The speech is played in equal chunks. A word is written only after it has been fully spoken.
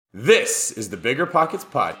This is the Bigger Pockets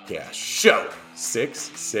Podcast, show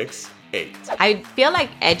 668. I feel like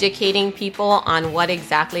educating people on what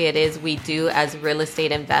exactly it is we do as real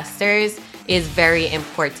estate investors is very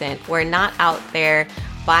important. We're not out there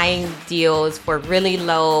buying deals for really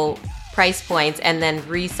low price points and then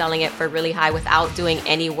reselling it for really high without doing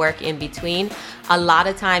any work in between. A lot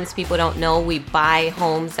of times people don't know we buy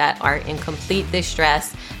homes that are in complete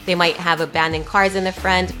distress. They might have abandoned cars in the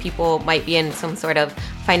front. People might be in some sort of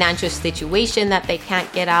financial situation that they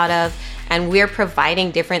can't get out of. And we're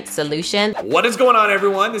providing different solutions. What is going on,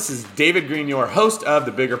 everyone? This is David Green, your host of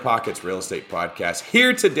the Bigger Pockets Real Estate Podcast,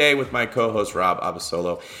 here today with my co-host, Rob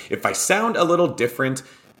Abasolo. If I sound a little different,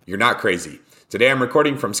 you're not crazy. Today I'm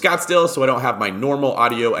recording from Scottsdale, so I don't have my normal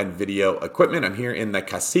audio and video equipment. I'm here in the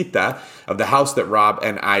casita of the house that Rob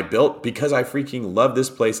and I built because I freaking love this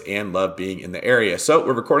place and love being in the area. So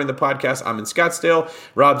we're recording the podcast. I'm in Scottsdale.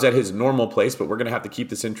 Rob's at his normal place, but we're going to have to keep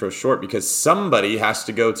this intro short because somebody has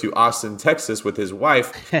to go to Austin, Texas with his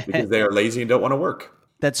wife because they are lazy and don't want to work.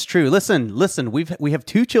 That's true. Listen. We have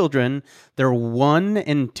two children. They're 1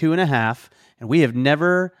 and 2.5, and we have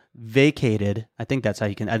never vacated. I think that's how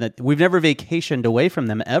you can. We've never vacationed away from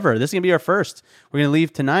them ever. This is gonna be our first. We're gonna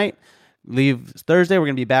leave tonight. Leave Thursday. We're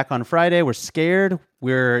gonna be back on Friday. We're scared.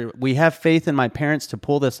 We have faith in my parents to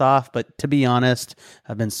pull this off, but to be honest,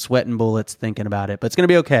 I've been sweating bullets thinking about it. But it's gonna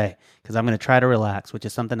be okay because I'm gonna try to relax, which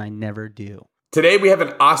is something I never do. Today, we have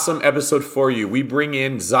an awesome episode for you. We bring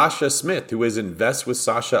in Zasha Smith, who is Invest with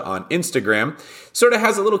Zasha on Instagram. Sort of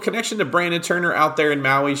has a little connection to Brandon Turner out there in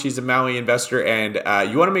Maui. She's a Maui investor, and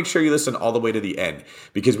you want to make sure you listen all the way to the end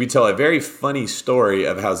because we tell a very funny story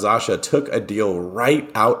of how Zasha took a deal right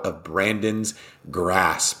out of Brandon's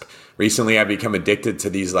grasp. Recently, I've become addicted to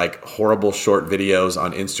these like horrible short videos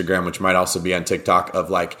on Instagram, which might also be on TikTok, of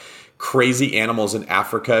like crazy animals in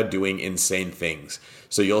Africa doing insane things.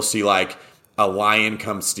 So you'll see like a lion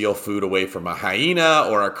come steal food away from a hyena,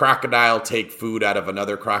 or a crocodile take food out of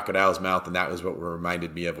another crocodile's mouth. And that was what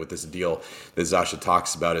reminded me of with this deal that Zasha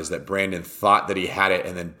talks about, is that Brandon thought that he had it,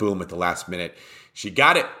 and then boom, at the last minute, she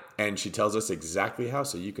got it. And she tells us exactly how,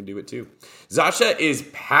 so you can do it too. Zasha is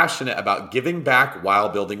passionate about giving back while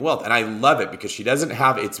building wealth. And I love it because she doesn't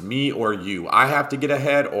have it's me or you. I have to get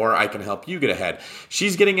ahead or I can help you get ahead.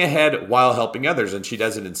 She's getting ahead while helping others, and she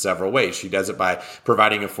does it in several ways. She does it by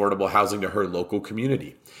providing affordable housing to her local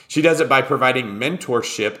community. She does it by providing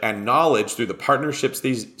mentorship and knowledge through the partnerships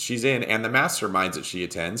she's in and the masterminds that she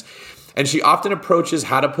attends. And she often approaches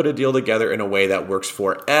how to put a deal together in a way that works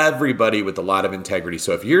for everybody with a lot of integrity.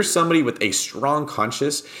 So if you're somebody with a strong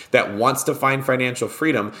conscience that wants to find financial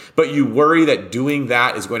freedom, but you worry that doing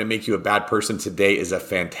that is going to make you a bad person, today is a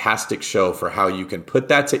fantastic show for how you can put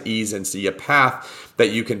that to ease and see a path that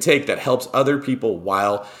you can take that helps other people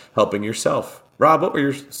while helping yourself. Rob, what were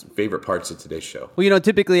your favorite parts of today's show? Well,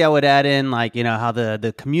 typically I would add in how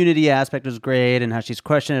the community aspect was great and how she's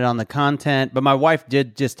crushing it on the content. But my wife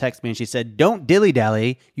did just text me and she said, don't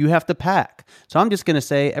dilly-dally, you have to pack. So I'm just going to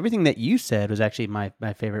say everything that you said was actually my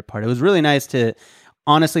favorite part. It was really nice to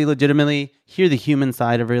honestly, legitimately hear the human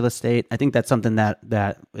side of real estate. I think that's something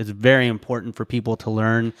that is very important for people to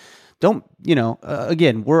learn. Don't,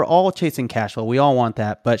 again, we're all chasing cash flow. We all want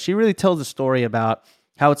that. But she really tells a story about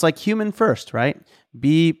how it's like human first, right?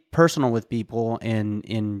 Be personal with people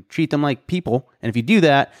and treat them like people. And if you do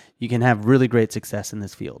that, you can have really great success in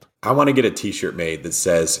this field. I want to get a t-shirt made that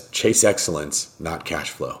says, chase excellence, not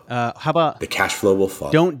cash flow. How about the cash flow will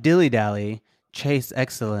follow? Don't dilly-dally, chase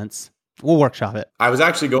excellence. We'll workshop it. I was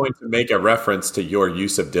actually going to make a reference to your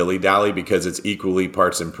use of dilly-dally because it's equally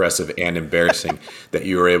parts impressive and embarrassing that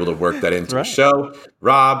you were able to work that into a show.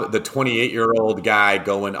 Rob, the 28-year-old guy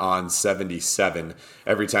going on 77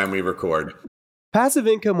 every time we record. Passive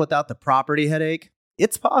income without the property headache?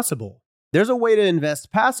 It's possible. There's a way to invest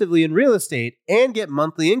passively in real estate and get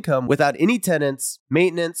monthly income without any tenants,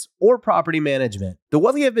 maintenance, or property management. The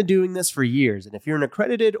Wealthy have been doing this for years, and if you're an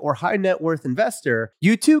accredited or high net worth investor,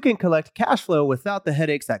 you too can collect cash flow without the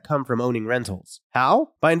headaches that come from owning rentals.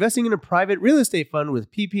 How? By investing in a private real estate fund with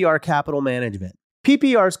PPR Capital Management.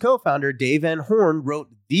 PPR's co-founder, Dave Van Horn, wrote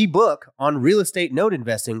the book on real estate note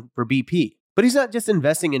investing for BP. But he's not just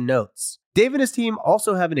investing in notes. Dave and his team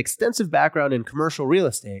also have an extensive background in commercial real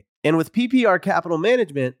estate. And with PPR Capital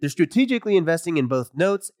Management, they're strategically investing in both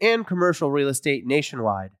notes and commercial real estate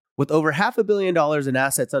nationwide. With over $500 million in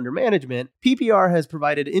assets under management, PPR has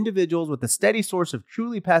provided individuals with a steady source of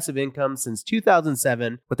truly passive income since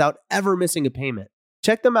 2007 without ever missing a payment.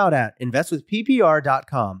 Check them out at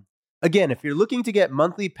investwithppr.com. Again, if you're looking to get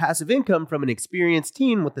monthly passive income from an experienced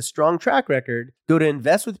team with a strong track record, go to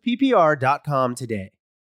investwithppr.com today.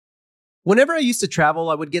 Whenever I used to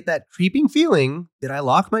travel, I would get that creeping feeling that I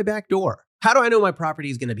locked my back door. How do I know my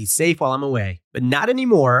property is going to be safe while I'm away? But not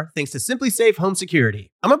anymore, thanks to Simply Safe Home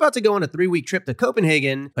Security. I'm about to go on a 3-week trip to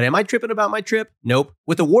Copenhagen, but am I tripping about my trip? Nope.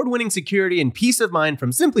 With award-winning security and peace of mind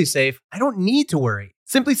from Simply Safe, I don't need to worry.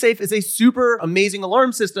 Simply Safe is a super amazing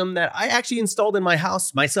alarm system that I actually installed in my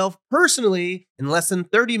house myself personally in less than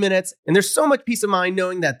 30 minutes. And there's so much peace of mind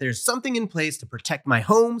knowing that there's something in place to protect my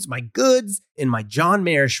homes, my goods, and my John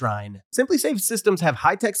Mayer shrine. Simply Safe systems have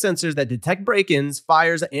high-tech sensors that detect break-ins,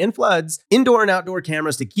 fires, and floods, indoor and outdoor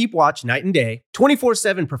cameras to keep watch night and day,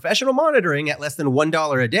 24/7 professional monitoring at less than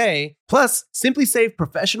 $1 a day. Plus, Simply Safe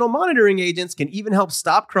professional monitoring agents can even help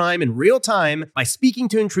stop crime in real time by speaking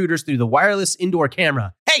to intruders through the wireless indoor camera.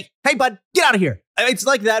 Hey, bud, get out of here. It's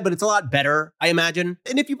like that, but it's a lot better, I imagine.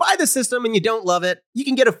 And if you buy the system and you don't love it, you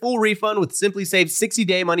can get a full refund with Simply Safe's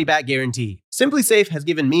 60-day money-back guarantee. Simply Safe has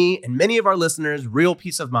given me and many of our listeners real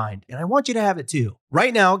peace of mind, and I want you to have it too.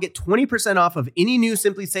 Right now, get 20% off of any new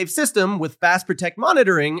Simply Safe system with Fast Protect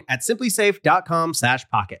monitoring at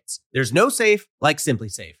simplysafe.com/pockets. There's no safe like Simply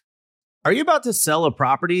Safe. Are you about to sell a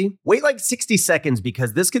property? Wait like 60 seconds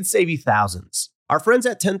because this could save you thousands. Our friends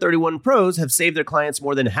at 1031 Pros have saved their clients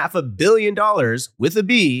more than $500 million with a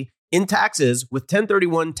B in taxes with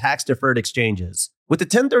 1031 tax-deferred exchanges. With the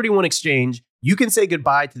 1031 exchange, you can say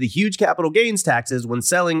goodbye to the huge capital gains taxes when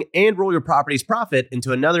selling and roll your property's profit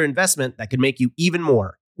into another investment that could make you even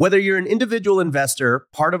more. Whether you're an individual investor,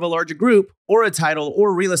 part of a larger group, or a title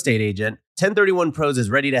or real estate agent, 1031 Pros is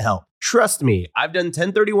ready to help. Trust me, I've done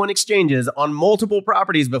 1031 exchanges on multiple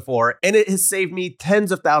properties before, and it has saved me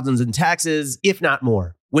tens of thousands in taxes, if not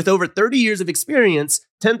more. With over 30 years of experience,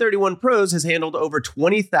 1031 Pros has handled over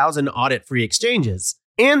 20,000 audit-free exchanges.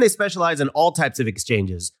 And they specialize in all types of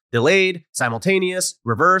exchanges: delayed, simultaneous,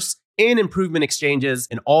 reverse, and improvement exchanges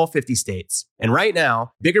in all 50 states. And right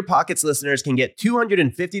now, Bigger Pockets listeners can get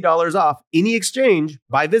 $250 off any exchange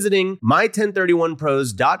by visiting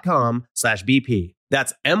my1031pros.com/BP.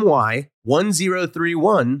 That's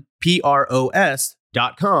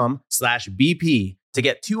my1031pros.com/BP to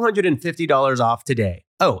get $250 off today.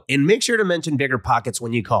 Oh, and make sure to mention Bigger Pockets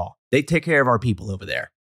when you call. They take care of our people over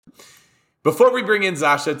there. Before we bring in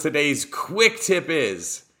Zasha, today's quick tip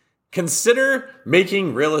is consider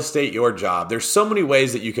making real estate your job. There's so many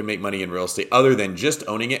ways that you can make money in real estate other than just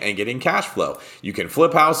owning it and getting cash flow. You can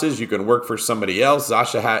flip houses. You can work for somebody else.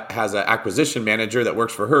 Zasha has an acquisition manager that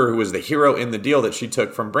works for her who was the hero in the deal that she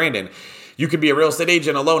took from Brandon. You could be a real estate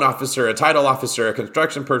agent, a loan officer, a title officer, a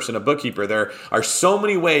construction person, a bookkeeper. There are so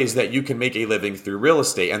many ways that you can make a living through real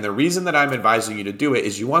estate. And the reason that I'm advising you to do it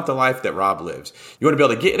is you want the life that Rob lives. You want to be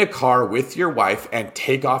able to get in a car with your wife and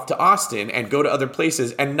take off to Austin and go to other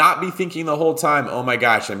places and not be thinking the whole time, oh my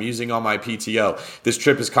gosh, I'm using all my PTO. This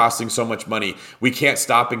trip is costing so much money. We can't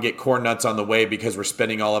stop and get corn nuts on the way because we're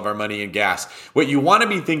spending all of our money in gas. What you want to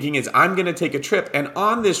be thinking is, I'm going to take a trip, and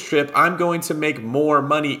on this trip, I'm going to make more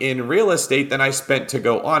money in real estate than I spent to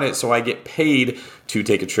go on it, so I get paid to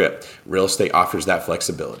take a trip. Real estate offers that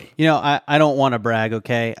flexibility. You know, I don't want to brag,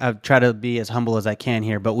 okay? I try to be as humble as I can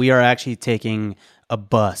here, but we are actually taking a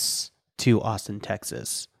bus to Austin,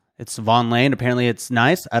 Texas. It's Vaughn Lane. Apparently it's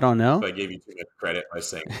nice. I don't know. So I gave you too much credit by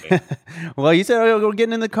saying that. Well, you said, oh, we're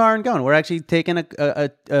getting in the car and going. We're actually taking a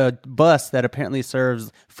bus that apparently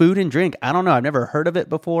serves food and drink. I don't know. I've never heard of it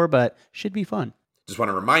before, but should be fun. Just want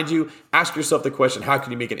to remind you, ask yourself the question, how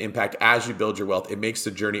can you make an impact as you build your wealth? It makes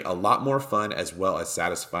the journey a lot more fun as well as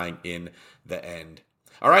satisfying in the end.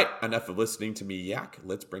 All right, enough of listening to me yak.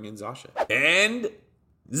 Let's bring in Zasha. And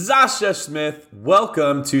Zasha Smith,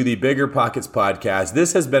 welcome to the Bigger Pockets podcast.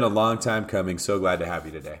 This has been a long time coming. So glad to have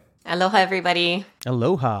you today. Aloha, everybody.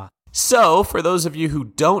 Aloha. So, for those of you who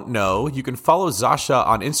don't know, you can follow Zasha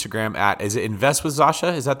on Instagram at, is it Invest with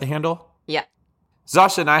Zasha? Is that the handle? Yeah.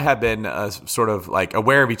 Zasha and I have been sort of like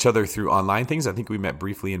aware of each other through online things. I think we met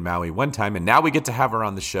briefly in Maui one time, and now we get to have her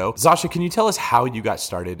on the show. Zasha, can you tell us how you got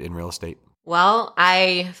started in real estate? Well,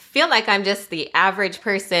 I feel like I'm just the average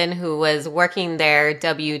person who was working their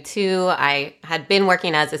W-2. I had been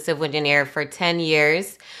working as a civil engineer for 10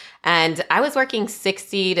 years, and I was working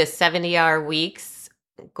 60 to 70-hour weeks,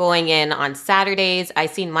 going in on Saturdays. I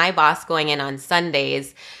seen my boss going in on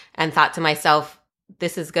Sundays and thought to myself,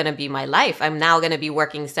 this is going to be my life. I'm now going to be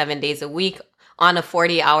working 7 days a week on a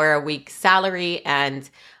 40-hour-a-week salary, and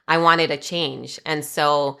I wanted a change. And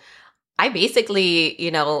so I basically,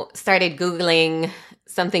 started Googling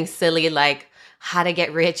something silly like how to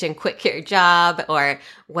get rich and quit your job, or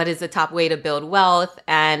what is the top way to build wealth.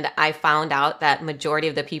 And I found out that majority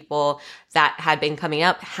of the people that had been coming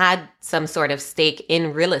up had some sort of stake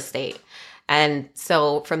in real estate. And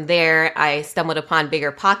so from there, I stumbled upon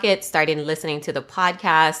Bigger Pockets, started listening to the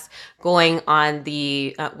podcast, going on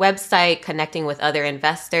the website, connecting with other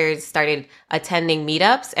investors, started attending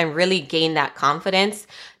meetups, and really gained that confidence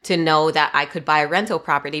to know that I could buy a rental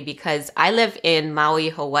property, because I live in Maui,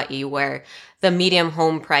 Hawaii, where the median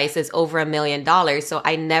home price is over $1 million. So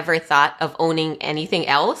I never thought of owning anything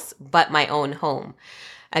else but my own home.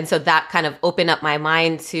 And so that kind of opened up my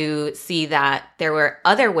mind to see that there were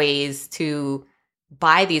other ways to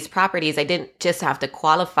buy these properties. I didn't just have to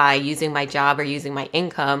qualify using my job or using my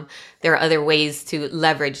income. There are other ways to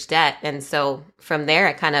leverage debt. And so from there,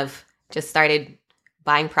 I kind of just started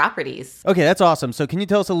buying properties. Okay, that's awesome. So can you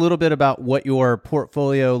tell us a little bit about what your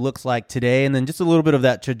portfolio looks like today, and then just a little bit of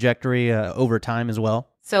that trajectory over time as well?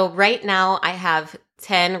 So right now I have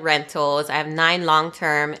 10 rentals. I have 9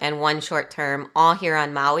 long-term and 1 short-term, all here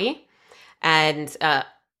on Maui. And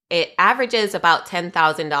it averages about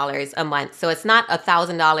 $10,000 a month. So it's not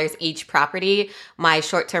 $1,000 each property. My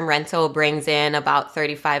short-term rental brings in about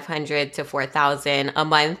 $3,500 to $4,000 a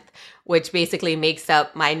month, which basically makes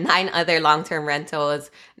up my 9 other long-term rentals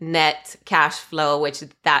net cash flow, which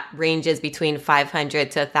that ranges between $500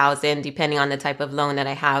 to $1,000, depending on the type of loan that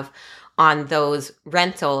I have on those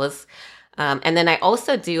rentals. And then I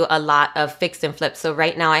also do a lot of fix and flip. So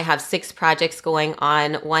right now I have 6 projects going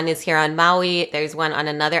on. 1 is here on Maui. There's 1 on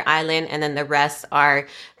another island. And then the rest are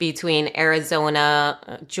between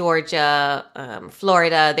Arizona, Georgia,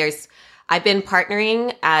 Florida. I've been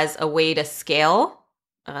partnering as a way to scale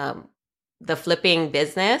the flipping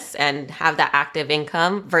business and have that active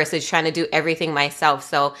income versus trying to do everything myself.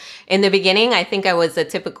 So in the beginning, I think I was a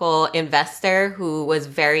typical investor who was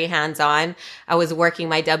very hands-on. I was working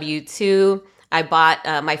my W-2. I bought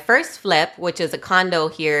my first flip, which is a condo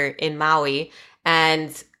here in Maui.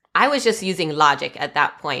 And I was just using logic at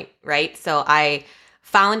that point, right? So I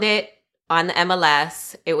found it on the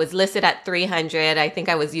MLS. It was listed at $300. I think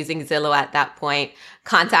I was using Zillow at that point.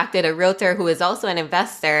 Contacted a realtor who is also an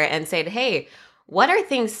investor and said, hey, what are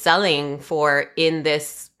things selling for in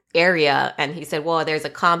this area? And he said, well, there's a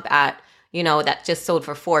comp at, that just sold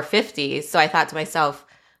for $450. So I thought to myself,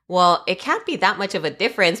 well, it can't be that much of a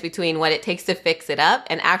difference between what it takes to fix it up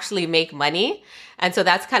and actually make money. And so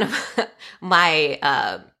that's kind of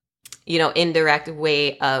my, indirect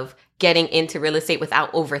way of getting into real estate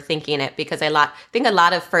without overthinking it, because I think a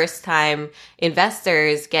lot of first-time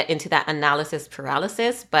investors get into that analysis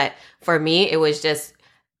paralysis. But for me, it was just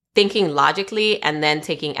thinking logically and then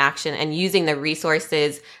taking action and using the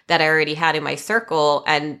resources that I already had in my circle,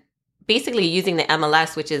 and basically using the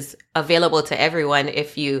MLS, which is available to everyone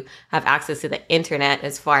if you have access to the internet,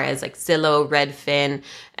 as far as like Zillow, Redfin,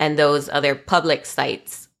 and those other public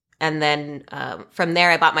sites. And then from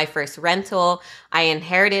there, I bought my first rental. I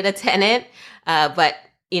inherited a tenant, but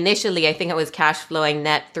initially, I think it was cash flowing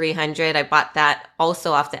net $300. I bought that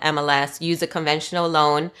also off the MLS, used a conventional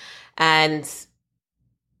loan, and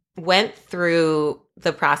went through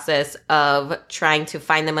the process of trying to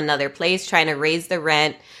find them another place, trying to raise the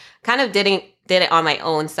rent. Kind of did it on my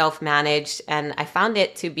own, self-managed, and I found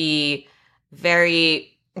it to be very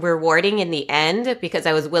rewarding in the end, because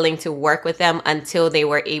I was willing to work with them until they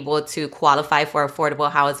were able to qualify for affordable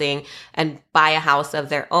housing and buy a house of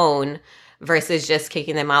their own, versus just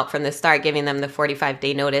kicking them out from the start, giving them the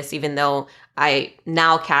 45-day notice. Even though I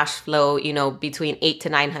now cash flow, between $800 to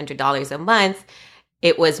 $900 a month,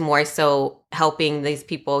 it was more so helping these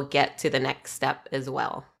people get to the next step as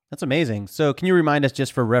well. That's amazing. So can you remind us,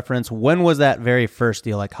 just for reference, when was that very first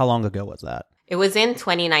deal? Like, how long ago was that? It was in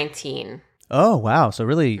 2019. Oh, wow. So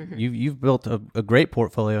really, you've built a great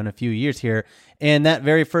portfolio in a few years here. And that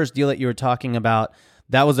very first deal that you were talking about,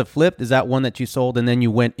 that was a flip? Is that one that you sold and then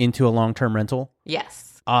you went into a long-term rental?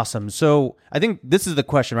 Yes. Awesome. So I think this is the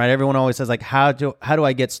question, right? Everyone always says, like, how do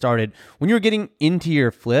I get started? When you're getting into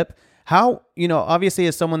your flip, how, obviously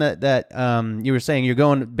as someone that you were saying, you're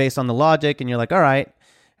going based on the logic and you're like, all right,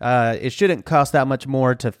 it shouldn't cost that much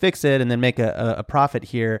more to fix it and then make a profit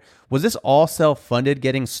here. Was this all self-funded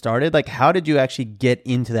getting started? Like, how did you actually get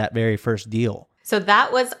into that very first deal? So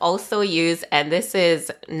that was also used, and this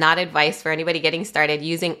is not advice for anybody getting started,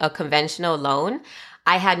 using a conventional loan.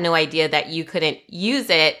 I had no idea that you couldn't use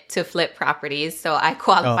it to flip properties. So I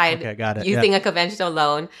qualified using a conventional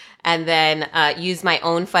loan, and then used my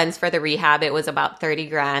own funds for the rehab. It was about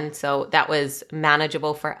 $30,000. So that was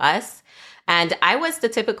manageable for us. And I was the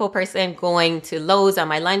typical person going to Lowe's on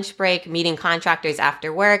my lunch break, meeting contractors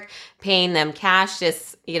after work, paying them cash,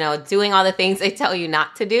 just, doing all the things they tell you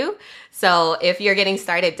not to do. So if you're getting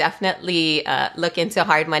started, definitely look into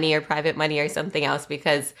hard money or private money or something else,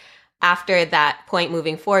 because after that point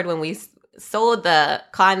moving forward, when we sold the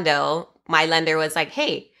condo, my lender was like,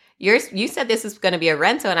 hey, you said this is going to be a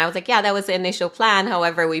rental. And I was like, yeah, that was the initial plan.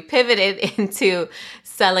 However, we pivoted into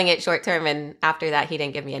selling it short term. And after that, he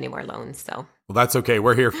didn't give me any more loans. So, well, that's okay.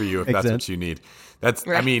 We're here for you if that's what you need. That's,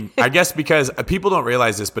 right. I mean, I guess because people don't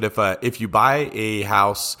realize this, but if you buy a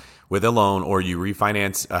house with a loan or you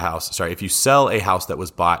refinance a house, if you sell a house that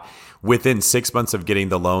was bought within 6 months of getting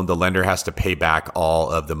the loan, the lender has to pay back all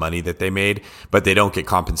of the money that they made, but they don't get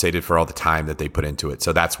compensated for all the time that they put into it.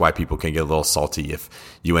 So that's why people can get a little salty if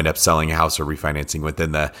you end up selling a house or refinancing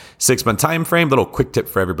within the 6-month time frame. Little quick tip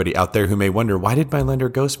for everybody out there who may wonder, why did my lender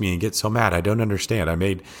ghost me and get so mad? I don't understand. I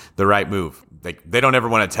made the right move. They don't ever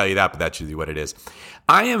want to tell you that, but that's usually what it is.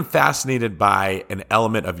 I am fascinated by an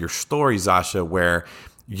element of your story, Zasha, where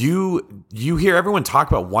you hear everyone talk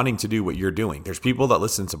about wanting to do what you're doing. There's people that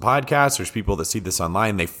listen to podcasts. There's people that see this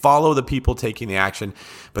online. They follow the people taking the action,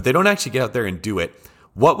 but they don't actually get out there and do it.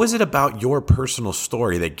 What was it about your personal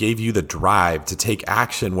story that gave you the drive to take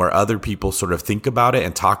action where other people sort of think about it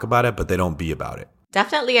and talk about it, but they don't be about it?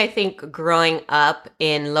 Definitely, I think growing up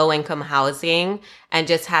in low-income housing and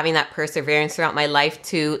just having that perseverance throughout my life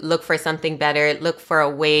to look for something better, look for a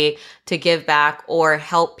way to give back or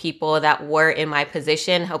help people that were in my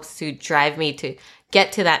position helps to drive me to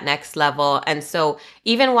get to that next level. And so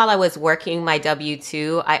even while I was working my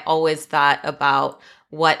W-2, I always thought about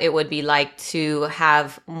what it would be like to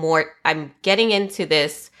have more. I'm getting into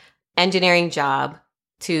this engineering job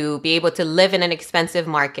to be able to live in an expensive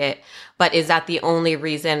market. But is that the only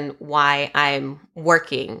reason why I'm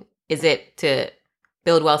working? Is it to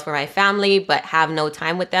build wealth for my family, but have no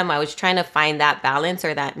time with them? I was trying to find that balance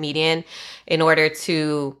or that median in order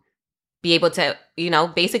to be able to,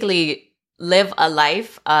 basically live a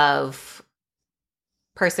life of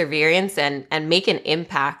perseverance and make an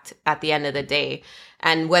impact at the end of the day.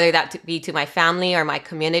 And whether that be to my family or my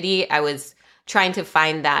community, I was trying to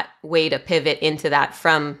find that way to pivot into that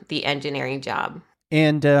from the engineering job.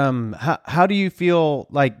 And how do you feel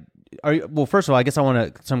like, well, first of all, I guess I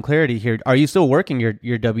want some clarity here. Are you still working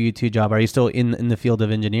your W-2 job? Are you still in the field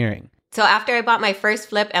of engineering? So after I bought my first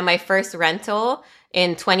flip and my first rental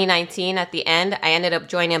in 2019, at the end, I ended up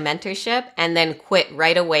joining a mentorship and then quit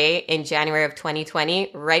right away in January of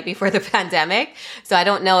 2020, right before the pandemic. So I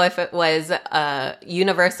don't know if it was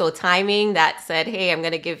universal timing that said, hey, I'm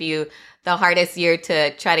going to give you the hardest year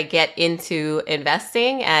to try to get into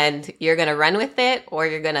investing and you're going to run with it or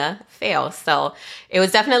you're going to fail. So it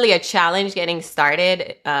was definitely a challenge getting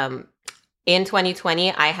started. In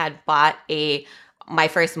 2020, I had bought my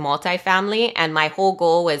first multifamily and my whole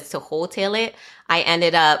goal was to wholesale it. I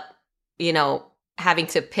ended up, having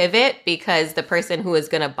to pivot because the person who was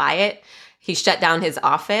going to buy it, he shut down his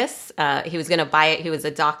office. He was going to buy it. He was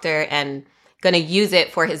a doctor and going to use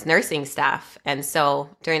it for his nursing staff. And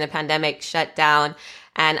so during the pandemic, shut down,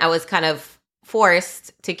 and I was kind of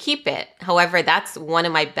forced to keep it. However, that's one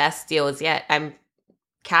of my best deals yet. I'm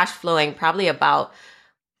cash flowing probably about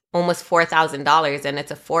almost $4,000 and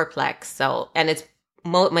it's a fourplex. So, and it's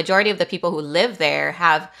majority of the people who live there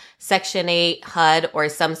have Section 8 HUD or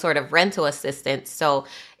some sort of rental assistance. So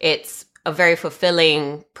it's a very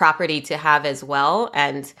fulfilling property to have as well.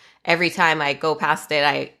 And every time I go past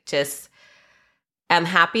it, I'm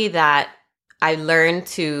happy that I learned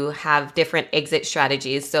to have different exit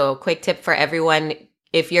strategies. So quick tip for everyone,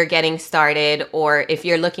 if you're getting started or if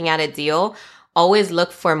you're looking at a deal, always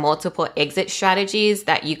look for multiple exit strategies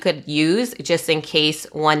that you could use just in case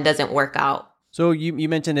one doesn't work out. So you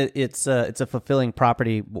mentioned it's a fulfilling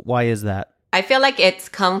property. Why is that? I feel like it's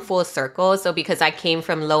come full circle. So because I came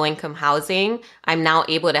from low income housing, I'm now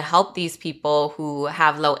able to help these people who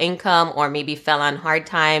have low income or maybe fell on hard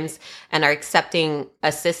times and are accepting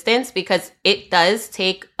assistance, because it does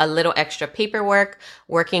take a little extra paperwork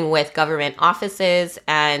working with government offices.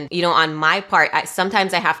 And, on my part,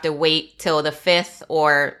 sometimes I have to wait till the 5th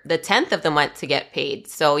or the 10th of the month to get paid.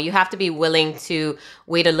 So you have to be willing to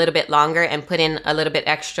wait a little bit longer and put in a little bit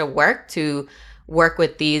extra work to work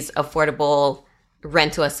with these affordable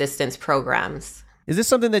rental assistance programs. Is this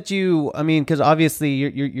something that because obviously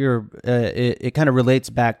it kind of relates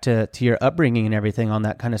back to your upbringing and everything on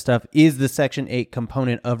that kind of stuff. Is the Section 8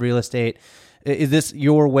 component of real estate, is this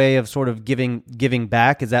your way of sort of giving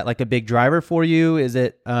back? Is that like a big driver for you? Is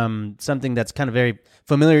it something that's kind of very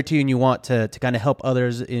familiar to you and you want to kind of help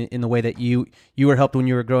others in the way that you were helped when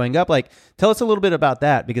you were growing up? Like, tell us a little bit about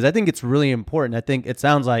that, because I think it's really important. I think it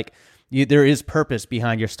sounds like there is purpose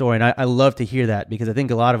behind your story. And I love to hear that, because I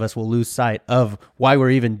think a lot of us will lose sight of why we're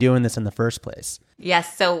even doing this in the first place.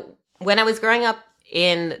 Yes. So when I was growing up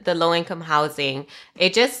in the low income housing,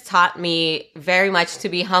 it just taught me very much to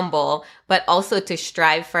be humble, but also to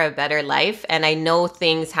strive for a better life. And I know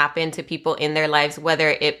things happen to people in their lives, whether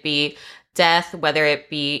it be death, whether it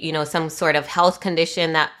be, some sort of health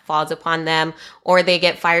condition that falls upon them, or they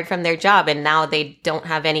get fired from their job and now they don't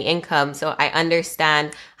have any income. So I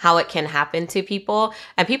understand how it can happen to people.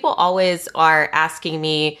 And people always are asking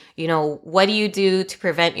me, what do you do to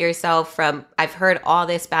prevent yourself from, I've heard all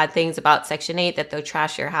this bad things about Section 8, that they'll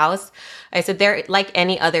trash your house. I said, they're like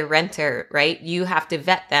any other renter, right? You have to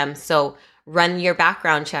vet them. So run your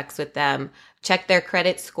background checks with them, check their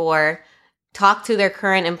credit score, talk to their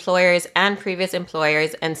current employers and previous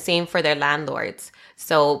employers, and same for their landlords.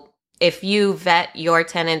 So if you vet your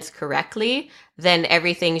tenants correctly, then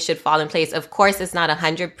everything should fall in place. Of course, it's not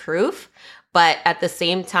 100 proof, but at the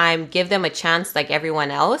same time, give them a chance like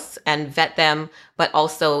everyone else and vet them, but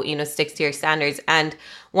also, stick to your standards. And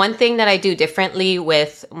one thing that I do differently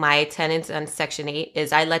with my tenants on Section 8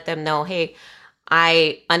 is I let them know, hey,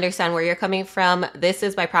 I understand where you're coming from. This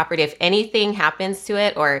is my property. If anything happens to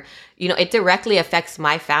it, or, it directly affects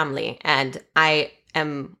my family. And I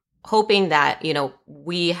am hoping that,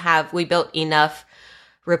 we built enough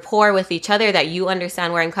rapport with each other that you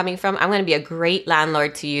understand where I'm coming from. I'm going to be a great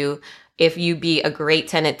landlord to you if you be a great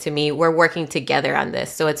tenant to me. We're working together on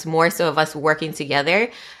this. So it's more so of us working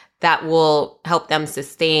together that will help them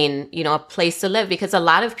sustain, a place to live, because a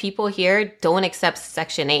lot of people here don't accept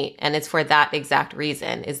Section 8. And it's for that exact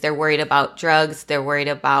reason, is they're worried about drugs. They're worried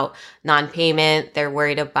about non-payment. They're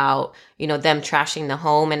worried about, them trashing the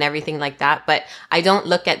home and everything like that. But I don't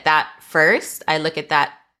look at that first. I look at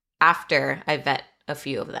that after I vet a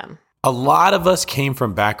few of them. A lot of us came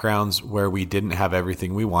from backgrounds where we didn't have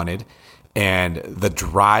everything we wanted. And the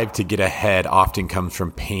drive to get ahead often comes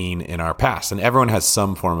from pain in our past. And everyone has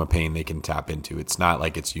some form of pain they can tap into. It's not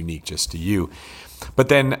like it's unique just to you. But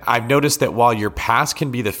then I've noticed that while your past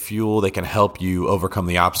can be the fuel that can help you overcome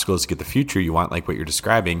the obstacles to get the future you want, like what you're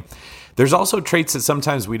describing, there's also traits that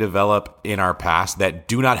sometimes we develop in our past that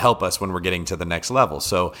do not help us when we're getting to the next level.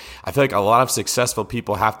 So I feel like a lot of successful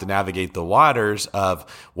people have to navigate the waters of,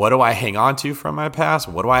 what do I hang on to from my past?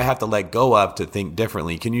 What do I have to let go of to think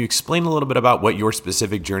differently? Can you explain a little bit about what your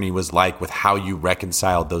specific journey was like with how you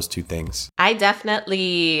reconciled those two things? I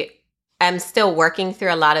definitely am still working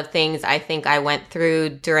through a lot of things I think I went through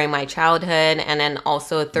during my childhood and then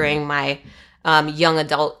also during my young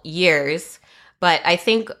adult years. But I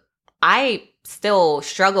think I still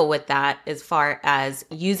struggle with that as far as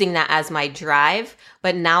using that as my drive.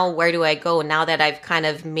 But now where do I go now that I've kind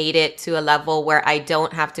of made it to a level where I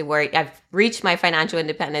don't have to worry? I've reached my financial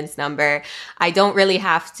independence number. I don't really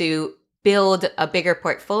have to build a bigger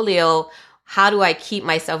portfolio. How do I keep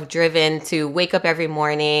myself driven to wake up every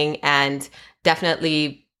morning and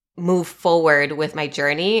definitely move forward with my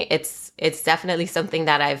journey? It's definitely something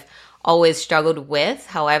that I've always struggled with.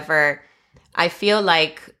 However, I feel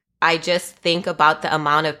like I just think about the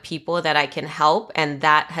amount of people that I can help, and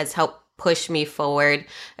that has helped push me forward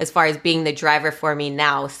as far as being the driver for me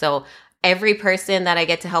now. So every person that I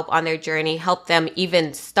get to help on their journey, help them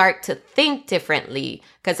even start to think differently.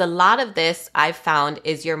 Because a lot of this I've found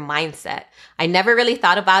is your mindset. I never really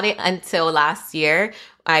thought about it until last year.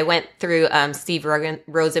 I went through Steve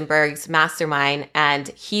Rosenberg's mastermind, and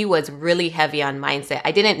he was really heavy on mindset.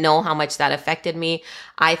 I didn't know how much that affected me.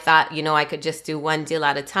 I thought, I could just do one deal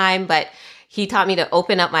at a time, but he taught me to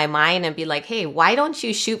open up my mind and be like, hey, why don't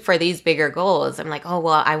you shoot for these bigger goals? I'm like, oh,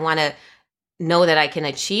 well, I want to know that I can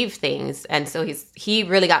achieve things. And so he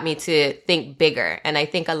really got me to think bigger. And I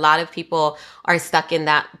think a lot of people are stuck in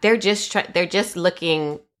that. They're just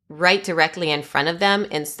looking right directly in front of them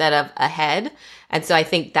instead of ahead. And so I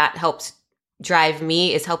think that helps drive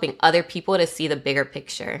me, is helping other people to see the bigger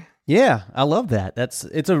picture. Yeah, I love that.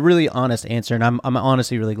 It's a really honest answer. And I'm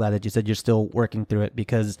honestly really glad that you said you're still working through it,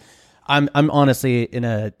 because I'm honestly in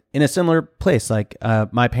a similar place. Like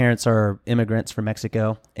my parents are immigrants from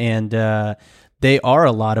Mexico, and they are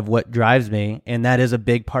a lot of what drives me, and that is a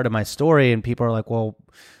big part of my story. And people are like, well,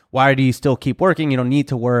 why do you still keep working? You don't need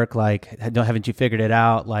to work. Like, haven't you figured it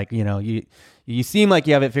out? Like, you seem like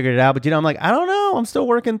you haven't figured it out, but I'm like, I don't know. I'm still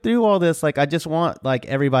working through all this. Like, I just want like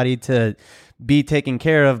everybody to be taken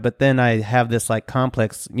care of. But then I have this like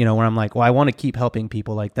complex, where I'm like, well, I want to keep helping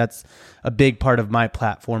people. Like, that's a big part of my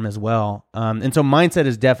platform as well. And so mindset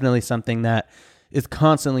is definitely something that is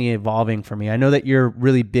constantly evolving for me. I know that you're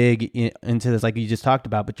really big into this, like you just talked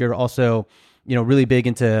about, but you're also, really big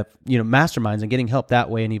into, masterminds and getting help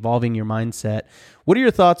that way and evolving your mindset. What are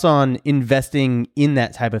your thoughts on investing in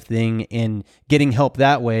that type of thing and getting help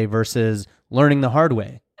that way versus learning the hard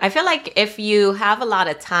way? I feel like if you have a lot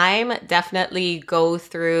of time, definitely go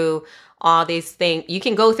through all these things. You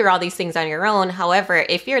can go through all these things on your own. However,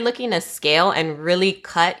 if you're looking to scale and really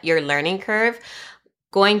cut your learning curve,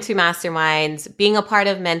 going to masterminds, being a part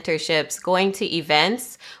of mentorships, going to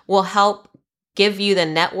events will help give you the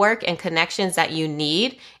network and connections that you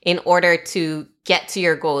need in order to get to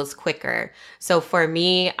your goals quicker. So for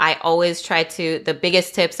me, I always try to, the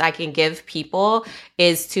biggest tips I can give people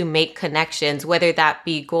is to make connections, whether that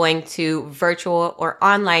be going to virtual or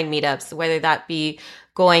online meetups, whether that be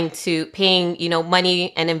going to paying,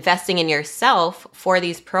 money and investing in yourself for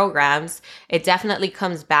these programs. It definitely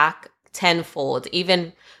comes back tenfold.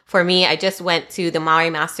 Even for me, I just went to the Maui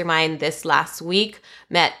Mastermind this last week,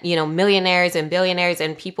 met, millionaires and billionaires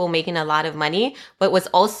and people making a lot of money, but was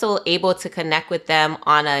also able to connect with them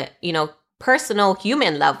on a, personal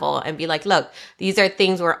human level and be like, look, these are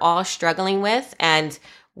things we're all struggling with and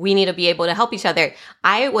we need to be able to help each other.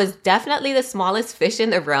 I was definitely the smallest fish in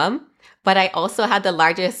the room, but I also had the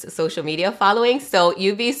largest social media following. So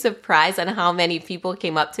you'd be surprised on how many people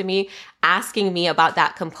came up to me asking me about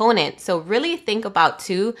that component. So really think about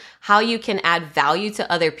too, how you can add value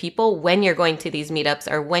to other people when you're going to these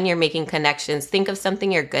meetups or when you're making connections. Think of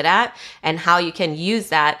something you're good at and how you can use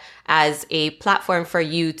that as a platform for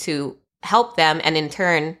you to help them. And in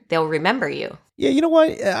turn, they'll remember you. Yeah. You know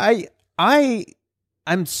what?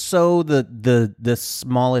 I'm so the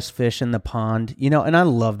smallest fish in the pond, and I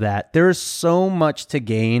love that. There is so much to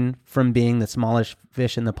gain from being the smallest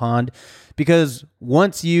fish in the pond, because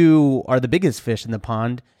once you are the biggest fish in the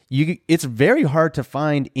pond, it's very hard to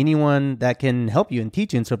find anyone that can help you and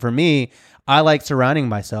teach you. And so for me, I like surrounding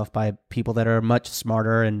myself by people that are much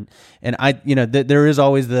smarter, and I, there is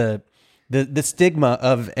always the stigma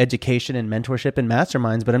of education and mentorship and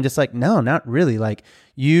masterminds, but I'm just like, no, not really. Like,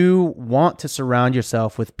 you want to surround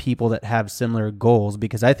yourself with people that have similar goals,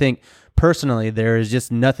 because I think personally there is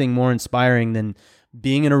just nothing more inspiring than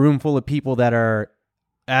being in a room full of people that are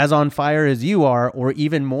as on fire as you are, or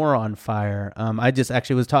even more on fire. I just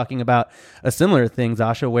actually was talking about a similar thing,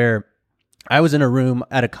 Zasha, where I was in a room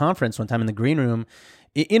at a conference one time in the green room,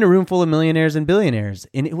 in a room full of millionaires and billionaires,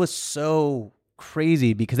 and it was so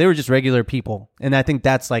crazy because they were just regular people. And I think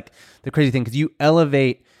that's like the crazy thing, because you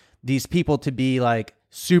elevate these people to be like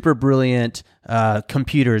super brilliant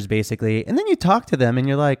computers basically, and then you talk to them and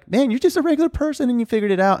you're like, man, you're just a regular person and you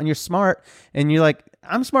figured it out and you're smart, and you're like,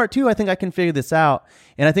 I'm smart too, I think I can figure this out.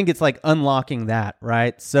 And I think it's like unlocking that,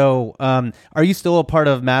 right? So are you still a part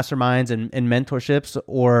of masterminds and mentorships,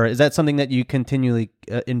 or is that something that you continually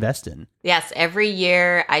invest in? Yes, every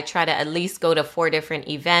year I try to at least go to 4 different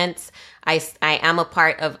events. I am a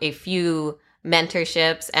part of a few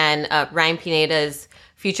mentorships, and Ryan Pineda's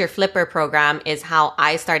Future Flipper program is how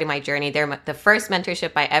I started my journey. They're the first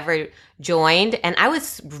mentorship I ever joined, and I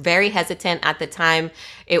was very hesitant at the time.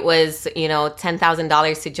 It was,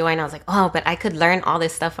 $10,000 to join. I was like, oh, but I could learn all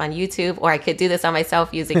this stuff on YouTube, or I could do this on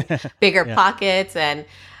myself using bigger pockets. And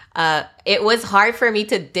it was hard for me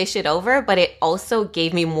to dish it over, but it also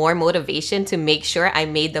gave me more motivation to make sure I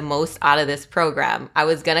made the most out of this program. I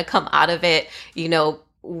was going to come out of it,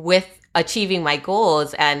 with achieving my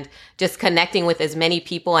goals and just connecting with as many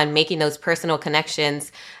people and making those personal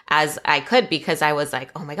connections as I could, because I was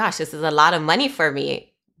like, oh my gosh, this is a lot of money for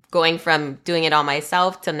me. Going from doing it all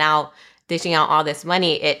myself to now dishing out all this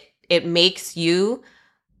money, it makes you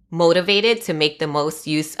motivated to make the most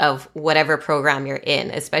use of whatever program you're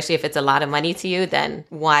in, especially if it's a lot of money to you, then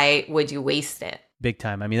why would you waste it? Big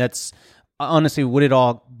time. I mean, that's honestly what it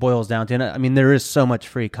all boils down to. And I mean, there is so much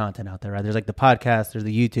free content out there, right? There's like the podcast, there's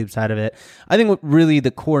the YouTube side of it. I think what really the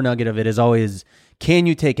core nugget of it is always, can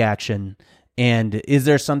you take action? And is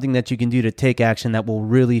there something that you can do to take action that will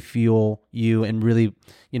really fuel you and really,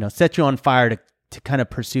 set you on fire to kind of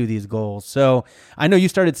pursue these goals? So I know you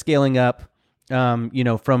started scaling up,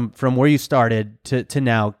 from where you started to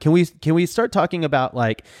now. Can we start talking about,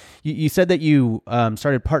 like, you said that you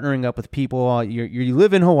started partnering up with people. You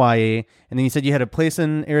live in Hawaii, and then you said you had a place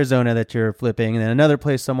in Arizona that you're flipping, and then another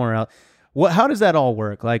place somewhere else. How does that all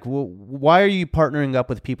work? Like, why are you partnering up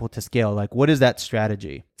with people to scale? Like, what is that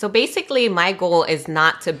strategy? So basically, my goal is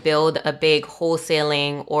not to build a big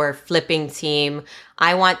wholesaling or flipping team.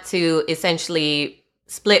 I want to essentially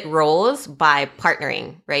split roles by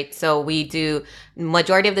partnering, right? So we do,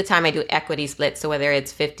 majority of the time I do equity splits. So whether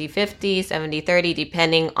it's 50-50, 70-30,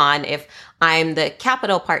 depending on if I'm the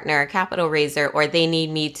capital partner, capital raiser, or they need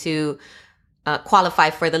me to qualify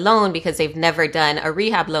for the loan because they've never done a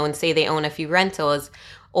rehab loan, say they own a few rentals,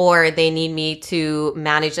 or they need me to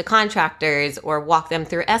manage the contractors or walk them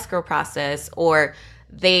through escrow process, or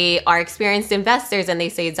they are experienced investors and they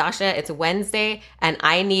say, Zasha, it's Wednesday and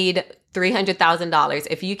I need $300,000.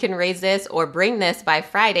 If you can raise this or bring this by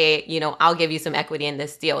Friday, I'll give you some equity in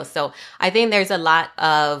this deal. So I think there's a lot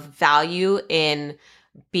of value in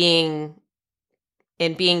being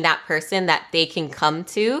that person that they can come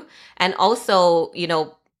to. And also,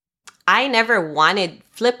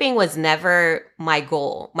 flipping was never my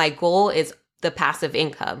goal. My goal is the passive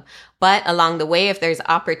income. But along the way, if there's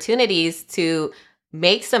opportunities to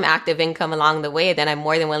make some active income along the way, then I'm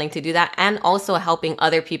more than willing to do that. And also helping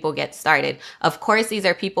other people get started. Of course, these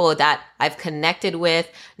are people that I've connected with,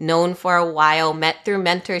 known for a while, met through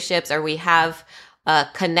mentorships, or we have a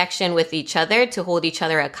connection with each other to hold each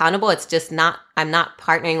other accountable. It's just I'm not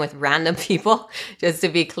partnering with random people, just to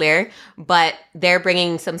be clear, but they're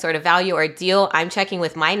bringing some sort of value or deal. I'm checking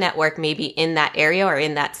with my network, maybe in that area or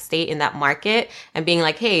in that state, in that market, and being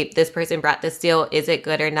like, hey, this person brought this deal. Is it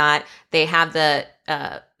good or not? They have the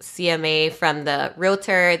CMA from the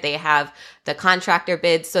realtor. They have the contractor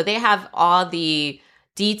bids. So they have all the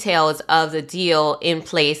details of the deal in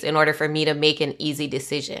place in order for me to make an easy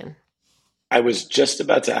decision. I was just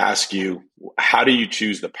about to ask you, how do you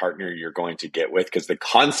choose the partner you're going to get with? Because the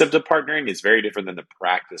concept of partnering is very different than the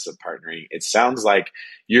practice of partnering. It sounds like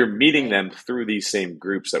you're meeting them through these same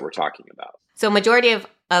groups that we're talking about. So majority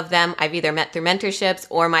of them I've either met through mentorships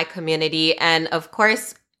or my community. And of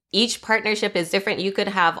course, each partnership is different. You could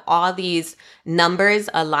have all these numbers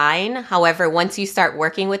align. However, once you start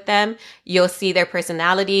working with them, you'll see their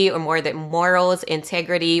personality or more their morals,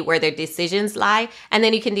 integrity, where their decisions lie. And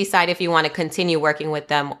then you can decide if you want to continue working with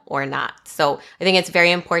them or not. So I think it's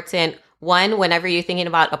very important, one, whenever you're thinking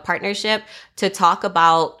about a partnership, to talk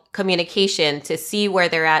about communication, to see where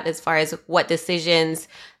they're at as far as what decisions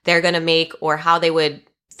they're going to make or how they would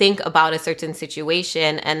think about a certain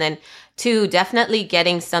situation. And then two, definitely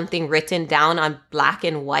getting something written down on black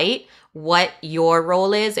and white, what your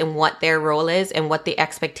role is and what their role is and what the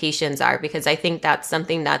expectations are. Because I think that's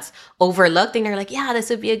something that's overlooked and you're like, yeah, this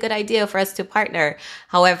would be a good idea for us to partner.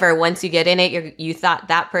 However, once you get in it, you thought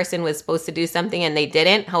that person was supposed to do something and they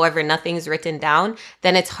didn't. However, nothing's written down.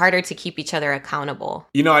 Then it's harder to keep each other accountable.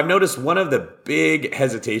 I've noticed one of the big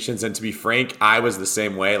hesitations, and to be frank, I was the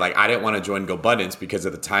same way. Like, I didn't want to join GoBundance because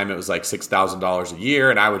at the time it was like $6,000 a year.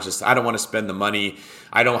 And I don't want to spend the money.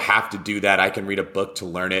 I don't have to do that. I can read a book to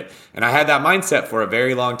learn it. And I had that mindset for a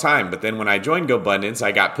very long time. But then when I joined GoBundance,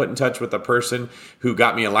 I got put in touch with a person who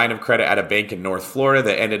got me a line of credit at a bank in North Florida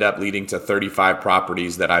that ended up leading to 35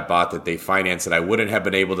 properties that I bought that they financed that I wouldn't have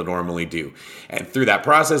been able to normally do. And through that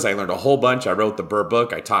process, I learned a whole bunch. I wrote the Burr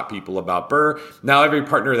book. I taught people about Burr. Now every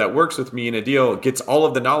partner that works with me in a deal gets all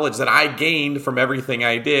of the knowledge that I gained from everything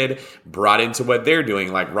I did brought into what they're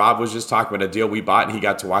doing. Like Rob was just talking about a deal we bought, and he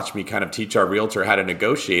got to watch me kind of teach our realtor how to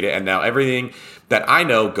negotiate it. And now everything that I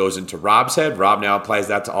know goes into Rob's head. Rob now applies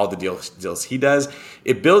that to all the deals he does.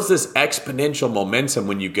 It builds this exponential momentum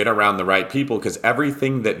when you get around the right people, because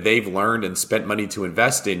everything that they've learned and spent money to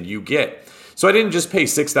invest in, you get. So I didn't just pay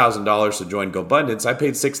 $6,000 to join GoBundance. I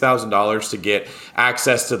paid $6,000 to get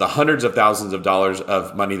access to the hundreds of thousands of dollars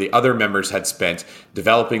of money the other members had spent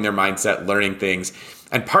developing their mindset, learning things.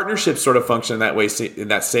 And partnerships sort of function that way, in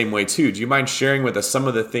that same way too. Do you mind sharing with us some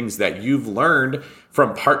of the things that you've learned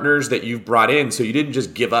from partners that you've brought in? So you didn't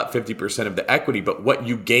just give up 50% of the equity, but what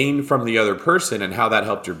you gained from the other person and how that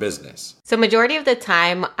helped your business. So majority of the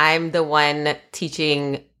time, I'm the one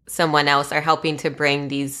teaching someone else or helping to bring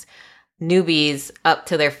these newbies up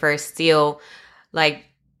to their first deal. Like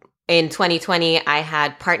in 2020, I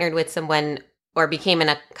had partnered with someone or became an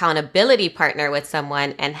accountability partner with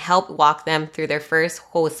someone and helped walk them through their first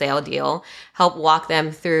wholesale deal, help walk them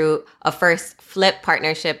through a first flip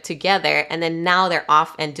partnership together. And then now they're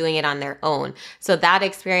off and doing it on their own. So that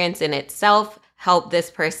experience in itself helped this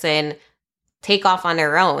person take off on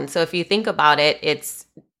their own. So if you think about it, it's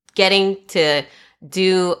getting to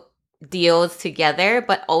do deals together,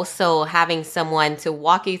 but also having someone to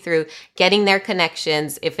walk you through getting their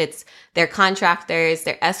connections, if it's their contractors,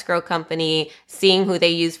 their escrow company, seeing who they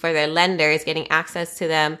use for their lenders, getting access to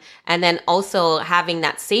them, and then also having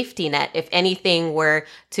that safety net. If anything were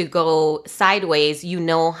to go sideways, you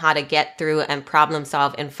know how to get through and problem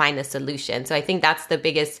solve and find a solution. So I think that's the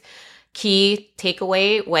biggest key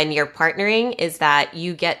takeaway when you're partnering, is that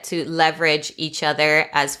you get to leverage each other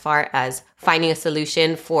as far as finding a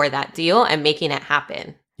solution for that deal and making it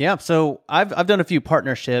happen. Yeah. So I've done a few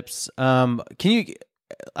partnerships. I want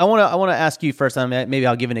to ask you first. Maybe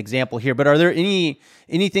I'll give an example here. But are there any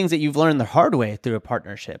things that you've learned the hard way through a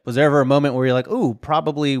partnership? Was there ever a moment where you're like, "Ooh,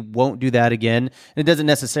 probably won't do that again"? And it doesn't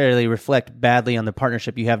necessarily reflect badly on the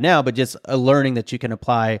partnership you have now, but just a learning that you can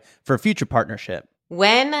apply for a future partnership.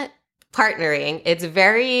 When partnering, it's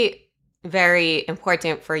very, very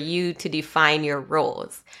important for you to define your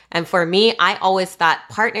roles. And for me, I always thought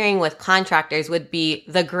partnering with contractors would be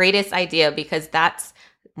the greatest idea because that's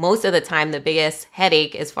most of the time the biggest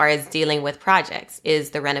headache as far as dealing with projects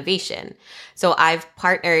is the renovation. So I've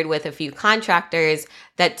partnered with a few contractors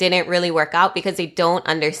that didn't really work out because they don't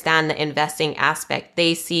understand the investing aspect.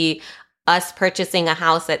 They see us purchasing a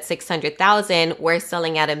house at 600,000, we're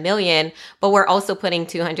selling at $1 million, but we're also putting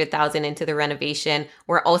 200,000 into the renovation.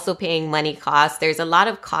 We're also paying money costs. There's a lot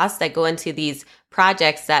of costs that go into these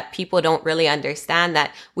projects that people don't really understand,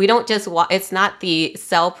 that we don't just it's not the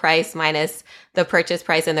sell price minus the purchase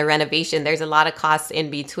price and the renovation. There's a lot of costs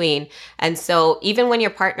in between. And so even when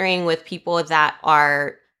you're partnering with people that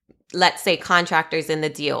are, let's say, contractors in the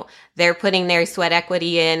deal, they're putting their sweat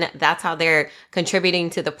equity in. That's how they're contributing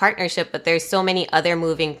to the partnership. But there's so many other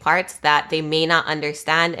moving parts that they may not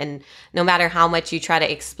understand. And no matter how much you try to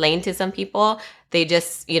explain to some people, they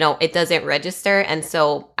just, it doesn't register. And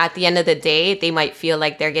so at the end of the day, they might feel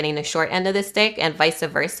like they're getting the short end of the stick and vice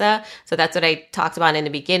versa. So that's what I talked about in the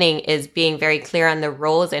beginning, is being very clear on the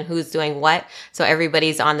roles and who's doing what. So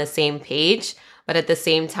everybody's on the same page. But at the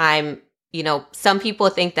same time, some people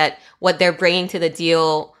think that what they're bringing to the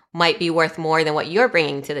deal might be worth more than what you're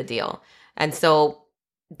bringing to the deal. And so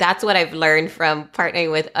that's what I've learned from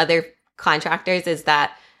partnering with other contractors, is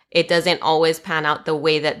that it doesn't always pan out the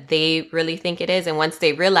way that they really think it is. And once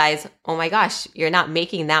they realize, oh my gosh, you're not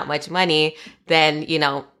making that much money, then,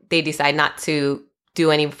 they decide not to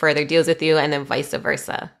do any further deals with you, and then vice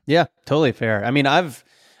versa. Yeah, totally fair. I mean, I've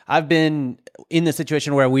been in the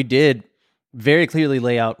situation where we did very clearly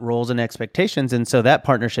lay out roles and expectations. And so that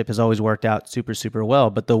partnership has always worked out super, super well.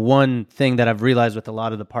 But the one thing that I've realized with a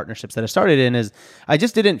lot of the partnerships that I started in is I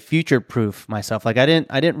just didn't future-proof myself. Like I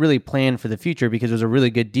didn't really plan for the future because it was a really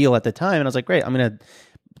good deal at the time. And I was like, great, I'm going to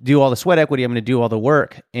do all the sweat equity. I'm going to do all the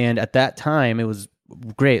work. And at that time, it was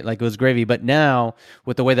great. Like it was gravy. But now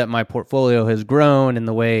with the way that my portfolio has grown and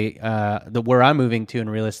the way, where I'm moving to in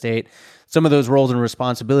real estate, some of those roles and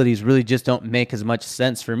responsibilities really just don't make as much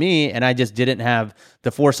sense for me. And I just didn't have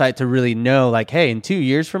the foresight to really know, like, hey, in 2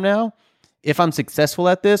 years from now, if I'm successful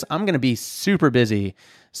at this, I'm going to be super busy.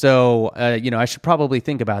 So, I should probably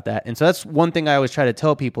think about that. And so that's one thing I always try to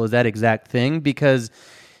tell people, is that exact thing, because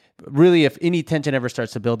really, if any tension ever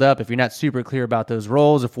starts to build up, if you're not super clear about those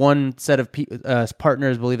roles, if one set of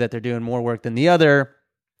partners believe that they're doing more work than the other,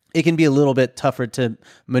 it can be a little bit tougher to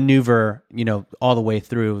maneuver, all the way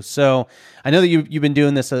through. So I know that you've been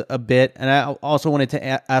doing this a bit, and I also wanted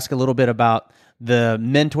to ask a little bit about the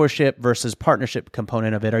mentorship versus partnership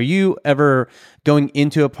component of it. Are you ever going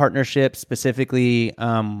into a partnership specifically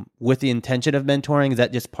with the intention of mentoring? Is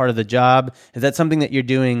that just part of the job? Is that something that you're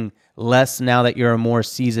doing less now that you're a more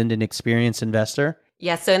seasoned and experienced investor?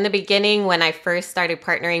 Yeah. So in the beginning, when I first started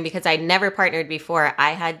partnering, because I never partnered before, I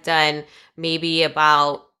had done maybe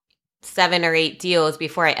about 7 or 8 deals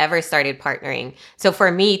before I ever started partnering. So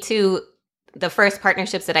for me too, the first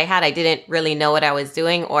partnerships that I had, I didn't really know what I was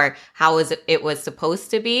doing or how it was supposed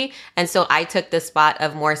to be. And so I took the spot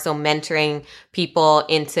of more so mentoring people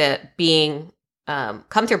into being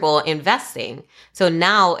comfortable investing. So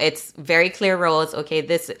now it's very clear roles.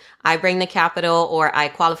 Okay, I bring the capital, or I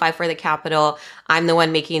qualify for the capital. I'm the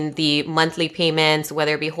one making the monthly payments,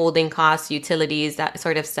 whether it be holding costs, utilities, that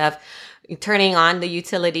sort of stuff. Turning on the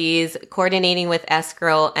utilities, coordinating with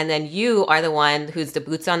escrow, and then you are the one who's the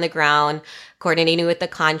boots on the ground, coordinating with the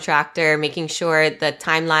contractor, making sure the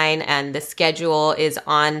timeline and the schedule is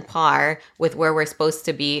on par with where we're supposed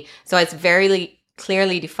to be. So it's very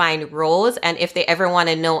clearly defined roles. And if they ever want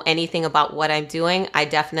to know anything about what I'm doing, I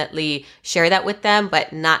definitely share that with them,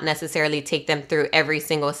 but not necessarily take them through every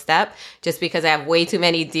single step, just because I have way too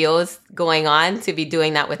many deals going on to be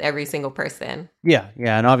doing that with every single person. Yeah.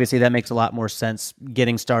 And obviously that makes a lot more sense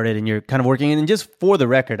getting started and you're kind of working in. And just for the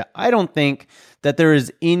record, I don't think that there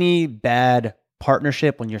is any bad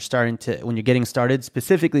partnership when you're getting started,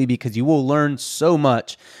 specifically because you will learn so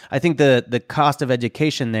much. I think the cost of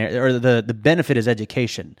education there, or the benefit is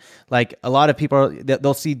education. Like a lot of people,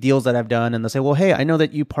 they'll see deals that I've done and they'll say, well, hey, I know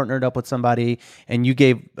that you partnered up with somebody and you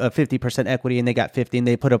gave 50% equity and they got 50 and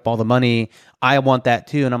they put up all the money. I want that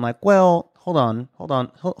too. And I'm like, well, hold on,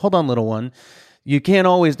 little one. You can't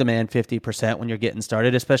always demand 50% when you're getting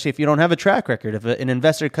started, especially if you don't have a track record. If an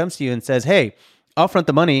investor comes to you and says, hey, I'll front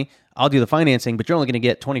the money, I'll do the financing, but you're only going to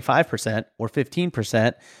get 25% or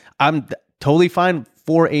 15%. I'm totally fine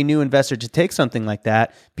for a new investor to take something like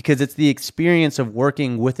that, because it's the experience of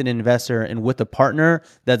working with an investor and with a partner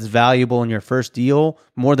that's valuable in your first deal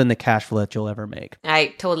more than the cash flow that you'll ever make. I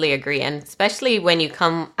totally agree. And especially when you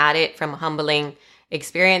come at it from a humbling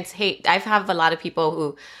experience. Hey, I have a lot of people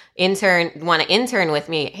who want to intern with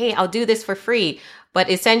me. Hey, I'll do this for free. But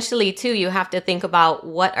essentially too, you have to think about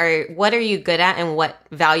what are you good at and what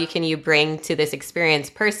value can you bring to this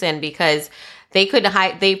experienced person, because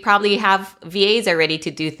they probably have VAs already to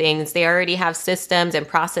do things. They already have systems and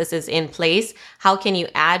processes in place. How can you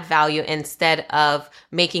add value instead of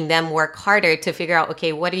making them work harder to figure out,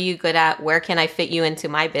 okay, what are you good at? Where can I fit you into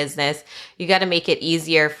my business? You got to make it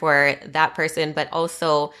easier for that person, but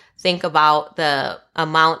also think about the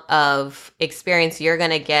amount of experience you're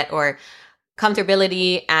going to get, or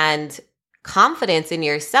comfortability and confidence in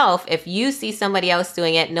yourself. If you see somebody else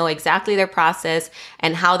doing it, know exactly their process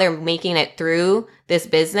and how they're making it through this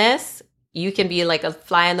business, you can be like a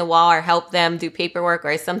fly on the wall or help them do paperwork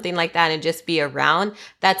or something like that and just be around.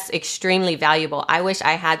 That's extremely valuable. I wish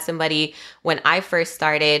I had somebody when I first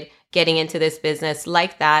started getting into this business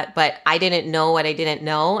like that, but I didn't know what I didn't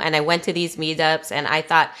know. And I went to these meetups and I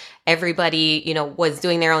thought everybody, was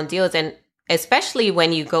doing their own deals. And especially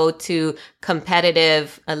when you go to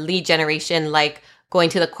competitive lead generation, like going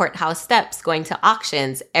to the courthouse steps, going to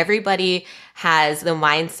auctions, everybody has the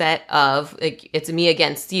mindset of like, it's me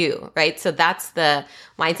against you, right? So that's the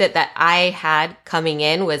mindset that I had coming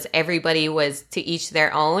in, was everybody was to each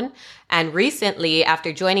their own. And recently,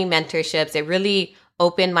 after joining mentorships, it really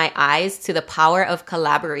opened my eyes to the power of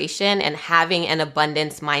collaboration and having an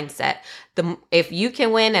abundance mindset. If you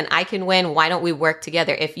can win and I can win, why don't we work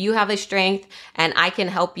together? If you have a strength and I can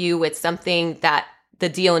help you with something that the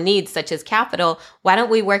deal needs, such as capital, why don't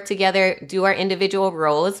we work together, do our individual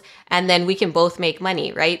roles, and then we can both make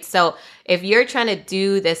money, right? So if you're trying to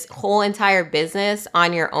do this whole entire business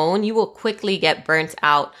on your own, you will quickly get burnt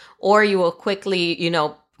out, or you will quickly,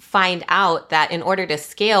 find out that in order to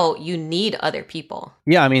scale, you need other people.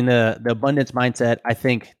 Yeah, I mean, the abundance mindset, I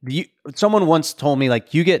think someone once told me,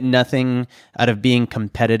 like, you get nothing out of being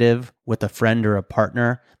competitive with a friend or a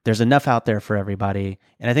partner. There's enough out there for everybody.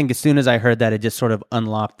 And I think as soon as I heard that, it just sort of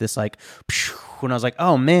unlocked this, like, when I was like,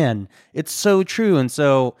 oh man, it's so true. And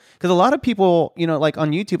so, because a lot of people, like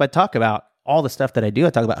on YouTube, I talk about all the stuff that I do. I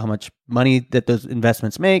talk about how much money that those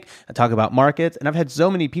investments make. I talk about markets. And I've had so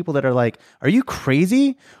many people that are like, are you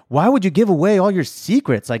crazy? Why would you give away all your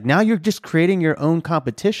secrets? Like, now you're just creating your own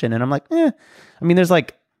competition. And I'm like, I mean, there's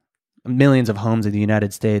like millions of homes in the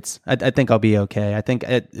United States. I think I'll be okay. I think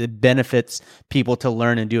it benefits people to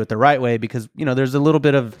learn and do it the right way, because, there's a little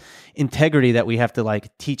bit of integrity that we have to like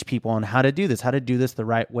teach people on how to do this the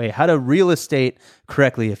right way, how to real estate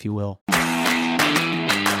correctly, if you will.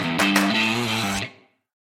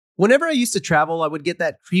 Whenever I used to travel, I would get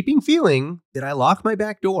that creeping feeling that I locked my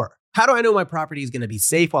back door. How do I know my property is going to be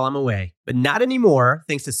safe while I'm away? But not anymore,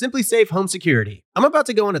 thanks to Simply Safe Home Security. I'm about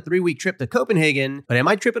to go on a 3-week trip to Copenhagen, but am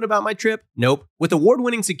I tripping about my trip? Nope. With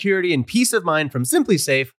award-winning security and peace of mind from Simply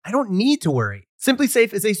Safe, I don't need to worry. Simply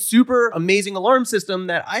Safe is a super amazing alarm system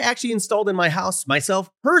that I actually installed in my house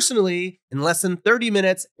myself personally in less than 30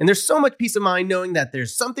 minutes. And there's so much peace of mind knowing that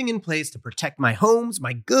there's something in place to protect my homes,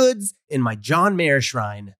 my goods, and my John Mayer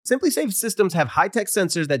shrine. Simply Safe systems have high-tech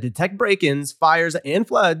sensors that detect break-ins, fires, and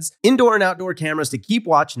floods, indoor and outdoor cameras to keep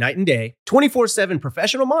watch night and day, 24/7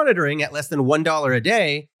 professional monitoring at less than $1 a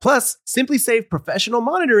day. Plus, Simply Safe professional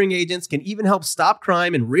monitoring agents can even help stop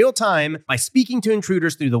crime in real time by speaking to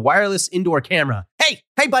intruders through the wireless indoor camera.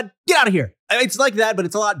 Hey, bud, get out of here. It's like that, but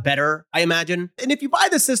it's a lot better, I imagine. And if you buy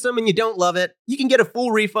the system and you don't love it, you can get a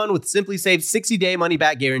full refund with Simply Safe's 60-day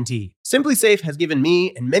money-back guarantee. Simply Safe has given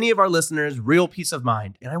me and many of our listeners real peace of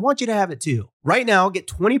mind, and I want you to have it too. Right now, get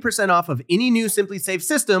 20% off of any new Simply Safe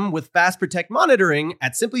system with Fast Protect monitoring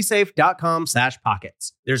at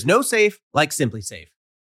simplysafe.com/pockets. There's no safe like Simply Safe.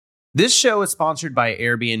 This show is sponsored by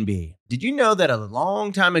Airbnb. Did you know that a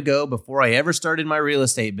long time ago, before I ever started my real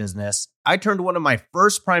estate business, I turned one of my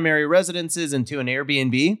first primary residences into an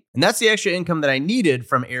Airbnb? And that's the extra income that I needed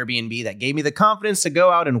from Airbnb that gave me the confidence to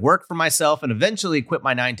go out and work for myself and eventually quit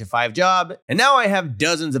my 9-to-5 job. And now I have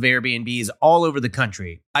dozens of Airbnbs all over the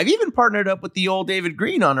country. I've even partnered up with the old David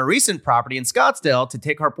Green on a recent property in Scottsdale to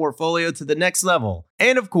take our portfolio to the next level.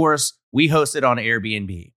 And of course, we host it on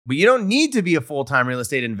Airbnb. But you don't need to be a full-time real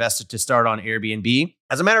estate investor to start on Airbnb.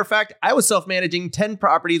 As a matter of fact, I was self-managing 10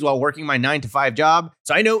 properties while working my 9-to-5 job,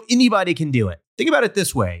 so I know anybody can do it. Think about it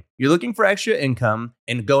this way. You're looking for extra income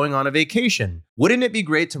and going on a vacation. Wouldn't it be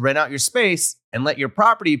great to rent out your space and let your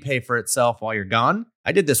property pay for itself while you're gone?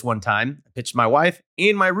 I did this one time. I pitched my wife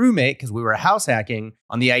and my roommate, because we were house hacking,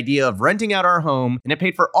 on the idea of renting out our home, and it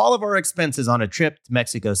paid for all of our expenses on a trip to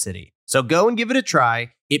Mexico City. So go and give it a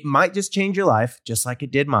try. It might just change your life, just like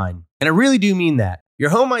it did mine. And I really do mean that. Your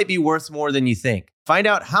home might be worth more than you think. Find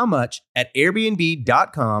out how much at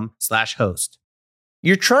airbnb.com/host.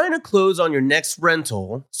 You're trying to close on your next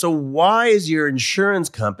rental, so why is your insurance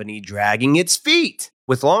company dragging its feet?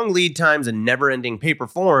 With long lead times and never-ending paper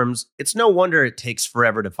forms, it's no wonder it takes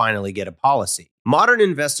forever to finally get a policy. Modern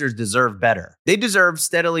investors deserve better. They deserve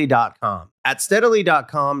Steadily.com. At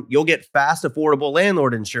Steadily.com, you'll get fast, affordable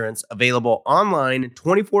landlord insurance available online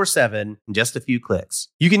 24/7 in just a few clicks.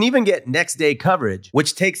 You can even get next-day coverage,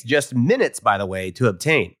 which takes just minutes, by the way, to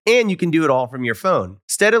obtain. And you can do it all from your phone.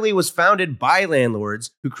 Steadily was founded by landlords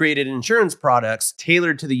who created insurance products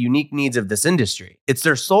tailored to the unique needs of this industry. It's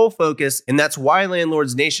their sole focus, and that's why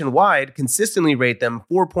landlords nationwide consistently rate them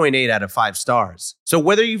 4.8 out of 5 stars. So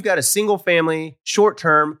whether you've got a single-family,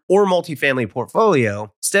 short-term, or multifamily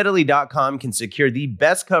portfolio, Steadily.com can secure the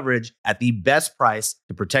best coverage at the best price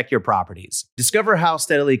to protect your properties. Discover how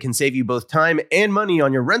Steadily can save you both time and money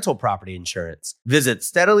on your rental property insurance. Visit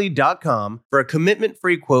Steadily.com for a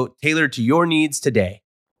commitment-free quote tailored to your needs today.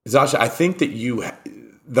 Zasha, I think that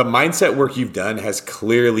the mindset work you've done has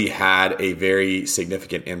clearly had a very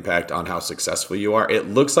significant impact on how successful you are. It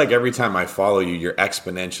looks like every time I follow you, you're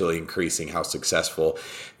exponentially increasing how successful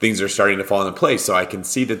things are starting to fall into place. So I can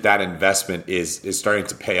see that investment is starting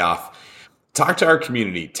to pay off. Talk to our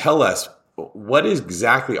community. Tell us, what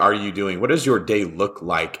exactly are you doing? What does your day look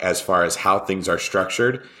like as far as how things are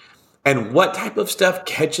structured? And what type of stuff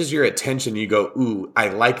catches your attention? You go, ooh, I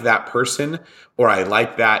like that person, or I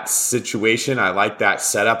like that situation. I like that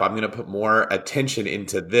setup. I'm going to put more attention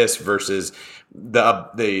into this versus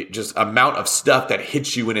the just amount of stuff that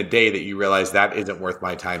hits you in a day that you realize that isn't worth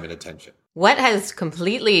my time and attention. What has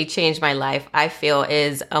completely changed my life, I feel,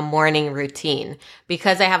 is a morning routine.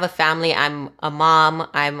 Because I have a family, I'm a mom,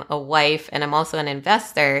 I'm a wife, and I'm also an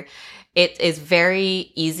investor. It is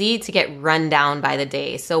very easy to get run down by the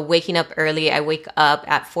day. So waking up early, I wake up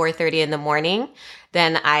at 4:30 in the morning.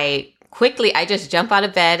 Then I just jump out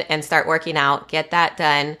of bed and start working out, get that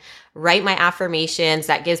done, write my affirmations.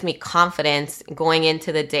 That gives me confidence going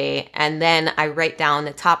into the day. And then I write down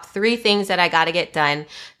the top 3 things that I got to get done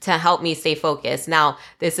to help me stay focused. Now,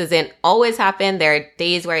 this doesn't always happen. There are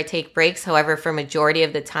days where I take breaks. However, for majority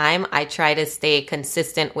of the time, I try to stay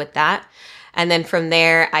consistent with that. And then from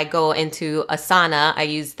there, I go into Asana. I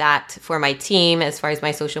use that for my team, as far as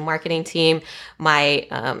my social marketing team, my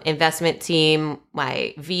investment team,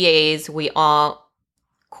 my VAs. We all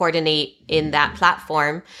coordinate in that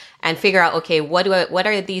platform and figure out, okay, what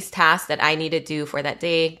are these tasks that I need to do for that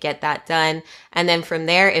day, get that done. And then from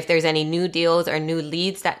there, if there's any new deals or new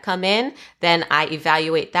leads that come in, then I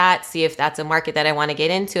evaluate that, see if that's a market that I want to get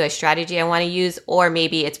into, a strategy I want to use, or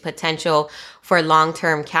maybe it's potential for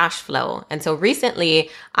long-term cash flow. And so recently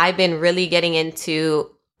I've been really getting into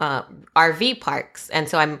RV parks. And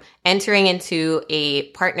so I'm entering into a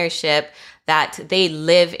partnership that they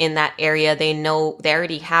live in that area. They know they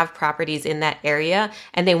already have properties in that area,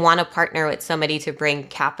 and they want to partner with somebody to bring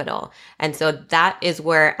capital. And so that is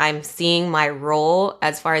where I'm seeing my role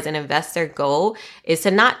as far as an investor go, is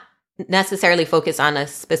to not necessarily focus on a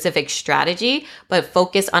specific strategy, but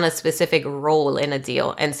focus on a specific role in a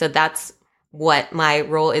deal. And so that's what my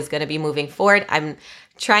role is going to be moving forward. I'm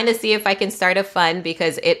trying to see if I can start a fund,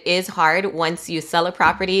 because it is hard once you sell a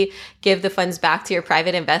property, give the funds back to your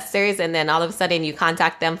private investors, and then all of a sudden you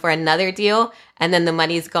contact them for another deal, and then the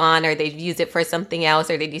money's gone, or they've used it for something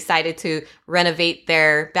else, or they decided to renovate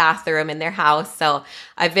their bathroom in their house. So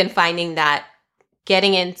I've been finding that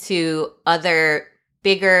getting into other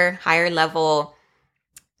bigger, higher level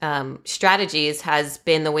strategies has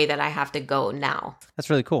been the way that I have to go now. That's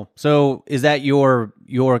really cool. So is that your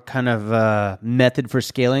kind of method for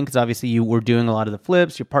scaling? Because obviously you were doing a lot of the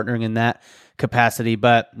flips, you're partnering in that capacity,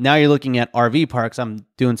 but now you're looking at RV parks. I'm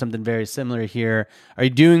doing something very similar here. Are you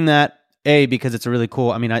doing that, A, because it's a really cool,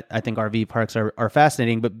 I think RV parks are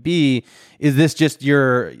fascinating, but B, is this just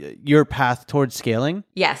your path towards scaling?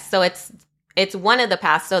 Yes. So it's one of the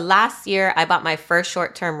paths. So last year I bought my first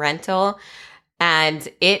short-term rental, and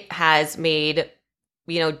it has made,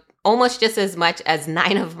 almost just as much as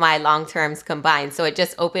 9 of my long-terms combined. So it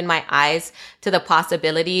just opened my eyes to the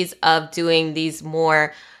possibilities of doing these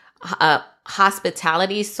more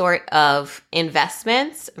hospitality sort of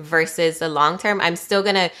investments versus the long-term. I'm still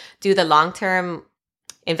going to do the long-term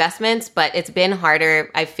investments, but it's been harder.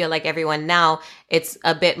 I feel like everyone now, it's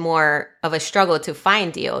a bit more of a struggle to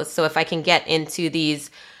find deals. So if I can get into these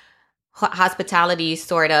hospitality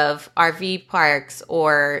sort of RV parks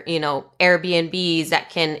or, Airbnbs that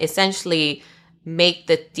can essentially make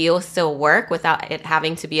the deal still work without it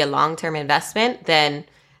having to be a long-term investment, then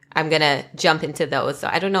I'm going to jump into those. So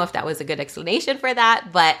I don't know if that was a good explanation for that,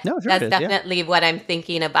 but that's definitely what I'm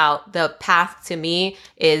thinking about. The path to me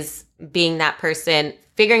is being that person,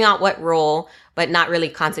 figuring out what role, but but not really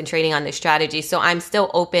concentrating on the strategy. So I'm still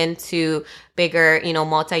open to bigger,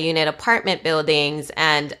 multi-unit apartment buildings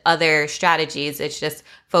and other strategies. It's just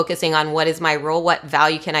focusing on what is my role, what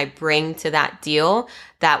value can I bring to that deal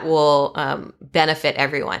that will benefit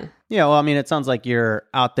everyone. Yeah, well, I mean, it sounds like you're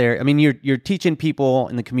out there. I mean, you're teaching people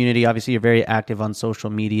in the community. Obviously, you're very active on social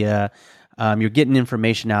media. You're getting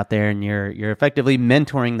information out there, and you're effectively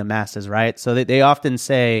mentoring the masses, right? So they often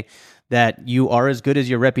say that you are as good as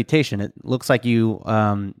your reputation. It looks like you're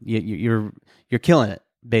killing it,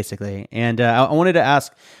 basically. And I wanted to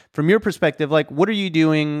ask, from your perspective, like, what are you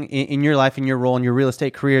doing in your life, in your role, in your real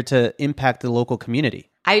estate career to impact the local community?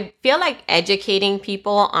 I feel like educating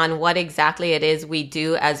people on what exactly it is we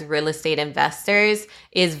do as real estate investors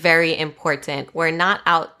is very important. We're not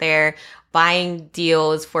out there buying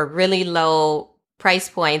deals for really low price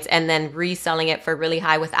points and then reselling it for really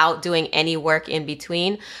high without doing any work in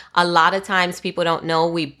between. A lot of times people don't know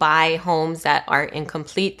we buy homes that are in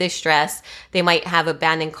complete distress. They might have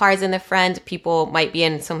abandoned cars in the front. People might be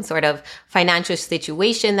in some sort of financial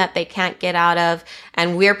situation that they can't get out of.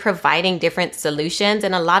 And we're providing different solutions.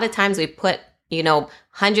 And a lot of times we put,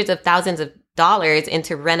 hundreds of thousands of dollars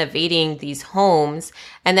into renovating these homes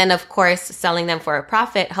and then of course selling them for a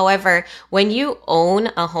profit. However, when you own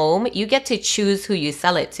a home, you get to choose who you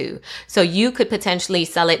sell it to. So you could potentially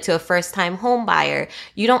sell it to a first-time home buyer.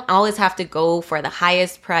 You don't always have to go for the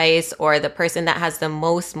highest price or the person that has the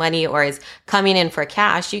most money or is coming in for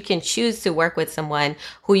cash. You can choose to work with someone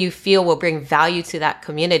who you feel will bring value to that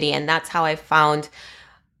community. And that's how I found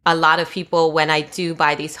a lot of people, when I do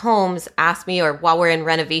buy these homes, ask me, or while we're in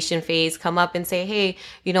renovation phase, come up and say, hey,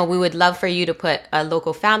 we would love for you to put a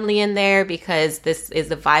local family in there because this is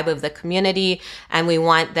the vibe of the community and we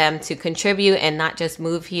want them to contribute and not just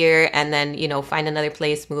move here and then, find another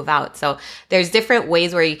place, move out. So there's different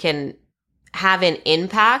ways where you can have an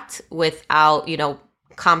impact without,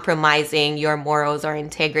 compromising your morals or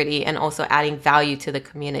integrity and also adding value to the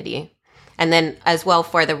community. And then as well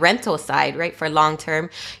for the rental side, right? For long term,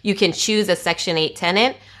 you can choose a Section 8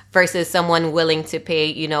 tenant versus someone willing to pay,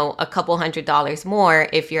 a couple $100s more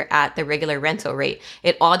if you're at the regular rental rate.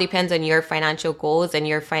 It all depends on your financial goals and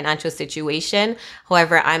your financial situation.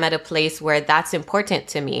 However, I'm at a place where that's important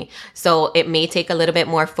to me. So it may take a little bit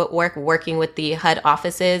more footwork working with the HUD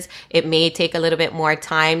offices. It may take a little bit more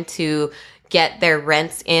time to get their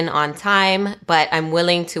rents in on time, but I'm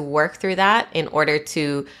willing to work through that in order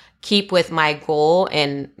to keep with my goal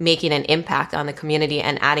and making an impact on the community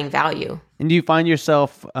and adding value. And do you find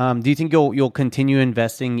yourself, do you think you'll continue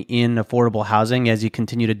investing in affordable housing as you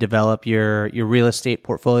continue to develop your real estate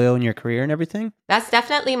portfolio and your career and everything? That's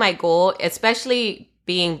definitely my goal, especially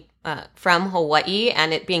being from Hawaii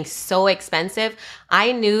and it being so expensive.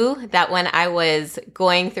 I knew that when I was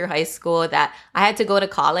going through high school that I had to go to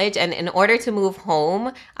college, and in order to move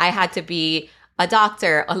home, I had to be a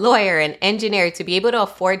doctor, a lawyer, an engineer to be able to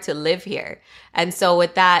afford to live here. And so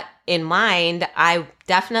with that in mind, I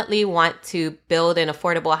definitely want to build an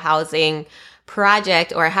affordable housing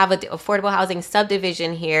project or have an affordable housing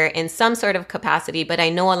subdivision here in some sort of capacity. But I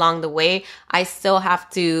know along the way, I still have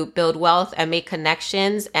to build wealth and make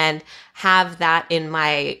connections and have that in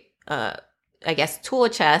my, tool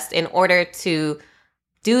chest in order to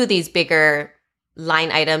do these bigger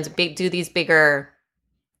line items, do these bigger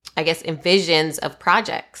envisions of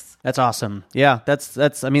projects. That's awesome. Yeah,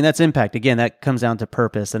 that's impact. Again, that comes down to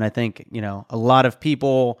purpose. And I think, a lot of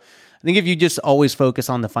people, I think if you just always focus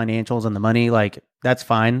on the financials and the money, like that's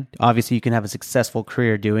fine. Obviously you can have a successful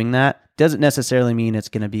career doing that. Doesn't necessarily mean it's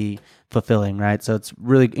going to be fulfilling, right? So it's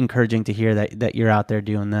really encouraging to hear that you're out there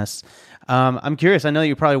doing this. I'm curious. I know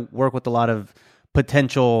you probably work with a lot of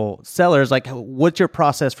potential sellers. Like, what's your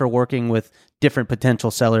process for working with different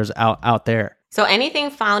potential sellers out there? So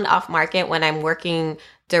anything found off market, when I'm working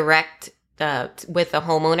direct with the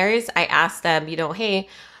homeowners, I ask them, hey,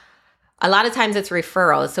 a lot of times it's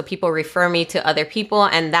referrals. So people refer me to other people.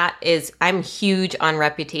 And I'm huge on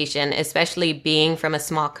reputation, especially being from a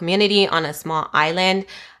small community on a small island.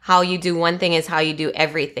 How you do one thing is how you do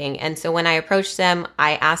everything. And so when I approach them,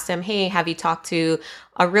 I ask them, hey, have you talked to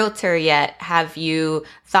a realtor yet? Have you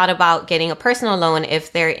thought about getting a personal loan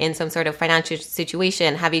if they're in some sort of financial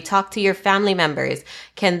situation? Have you talked to your family members?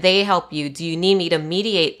 Can they help you? Do you need me to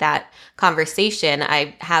mediate that conversation?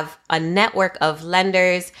 I have a network of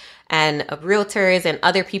lenders and of realtors and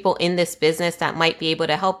other people in this business that might be able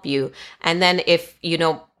to help you. And then if,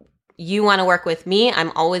 you want to work with me, I'm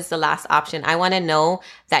always the last option. I want to know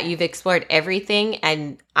that you've explored everything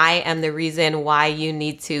and I am the reason why you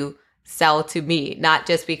need to sell to me, not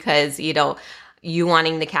just because, you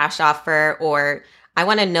wanting the cash offer, or I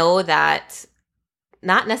want to know that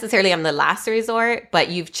not necessarily I'm the last resort, but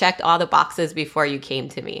you've checked all the boxes before you came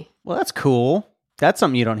to me. Well, that's cool. That's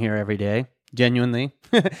something you don't hear every day. Genuinely,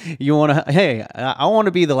 you want to. Hey, I want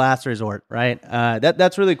to be the last resort, right?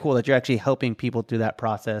 That's really cool that you're actually helping people through that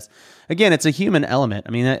process. Again, it's a human element.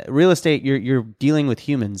 I mean, real estate, you're dealing with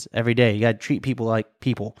humans every day. You got to treat people like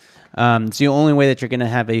people. It's the only way that you're going to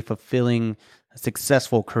have a fulfilling,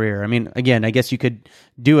 successful career. I mean, again, I guess you could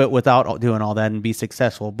do it without doing all that and be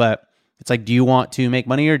successful, but it's like, do you want to make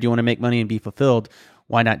money or do you want to make money and be fulfilled?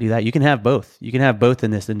 Why not do that? You can have both. You can have both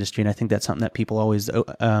in this industry. And I think that's something that people always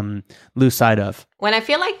lose sight of. When I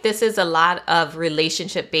feel like this is a lot of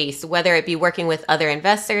relationship based, whether it be working with other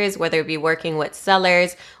investors, whether it be working with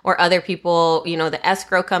sellers or other people, the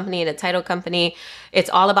escrow company, the title company, it's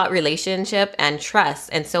all about relationship and trust.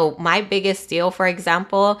 And so my biggest deal, for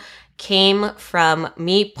example, came from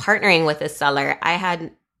me partnering with a seller. I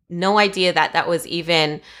had no idea that that was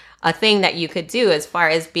even a thing that you could do as far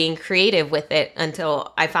as being creative with it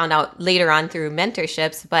until I found out later on through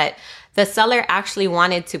mentorships. But the seller actually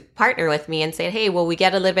wanted to partner with me and said, hey, well, we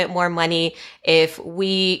get a little bit more money if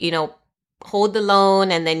we, hold the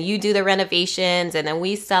loan and then you do the renovations and then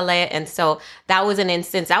we sell it. And so that was an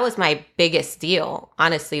instance, that was my biggest deal,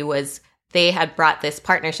 honestly, was they had brought this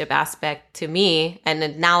partnership aspect to me. And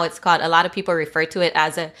then now it's called, a lot of people refer to it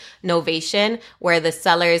as a novation, where the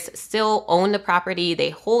sellers still own the property,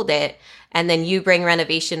 they hold it, and then you bring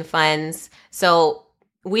renovation funds. So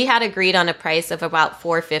we had agreed on a price of about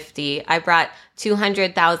 $450. I brought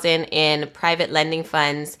 $200,000 in private lending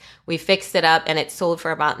funds. We fixed it up and it sold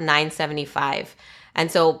for about $975. And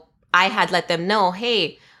so I had let them know,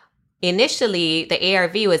 hey, initially, the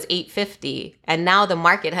ARV was $850, and now the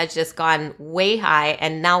market has just gone way high,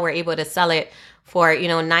 and now we're able to sell it for,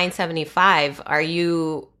 $975. Are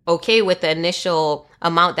you okay with the initial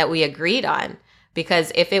amount that we agreed on?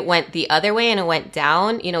 Because if it went the other way and it went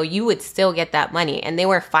down, you would still get that money, and they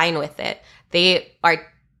were fine with it. They are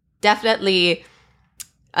definitely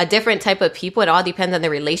a different type of people. It all depends on the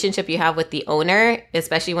relationship you have with the owner,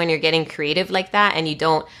 especially when you're getting creative like that, and you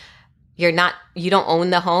don't own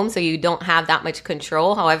the home, so you don't have that much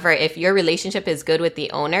control. However, if your relationship is good with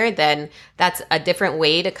the owner, then that's a different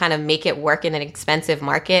way to kind of make it work in an expensive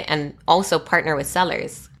market and also partner with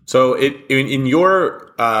sellers. So in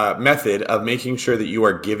your method of making sure that you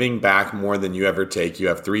are giving back more than you ever take, you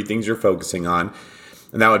have three things you're focusing on.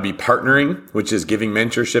 And that would be partnering, which is giving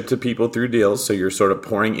mentorship to people through deals. So you're sort of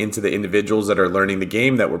pouring into the individuals that are learning the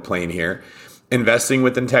game that we're playing here. Investing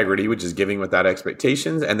with integrity, which is giving without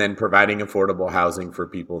expectations, and then providing affordable housing for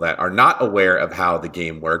people that are not aware of how the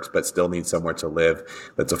game works, but still need somewhere to live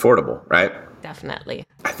that's affordable, right? Definitely.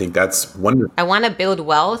 I think that's wonderful. I want to build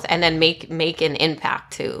wealth and then make an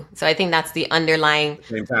impact too. So I think that's the underlying.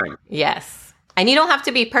 Same time. Yes. And you don't have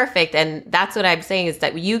to be perfect. And that's what I'm saying, is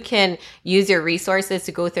that you can use your resources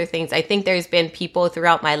to go through things. I think there's been people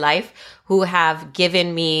throughout my life who have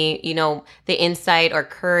given me, the insight or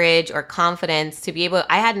courage or confidence to be able,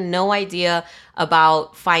 I had no idea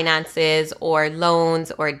about finances or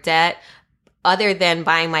loans or debt other than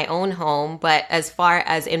buying my own home. But as far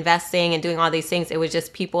as investing and doing all these things, it was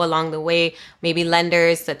just people along the way, maybe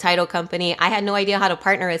lenders, the title company. I had no idea how to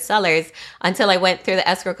partner with sellers until I went through the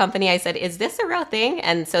escrow company. I said, is this a real thing?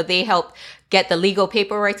 And so they helped get the legal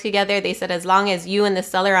paperwork together. They said, as long as you and the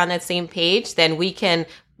seller are on the same page, then we can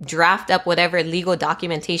draft up whatever legal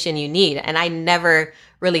documentation you need. And I never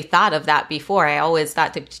really thought of that before. I always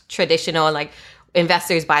thought the traditional, like,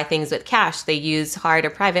 investors buy things with cash. They use hard or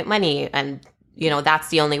private money, and that's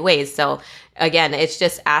the only way. So again, it's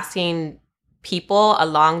just asking people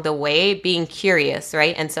along the way, being curious,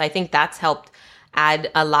 right? And so I think that's helped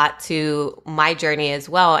add a lot to my journey as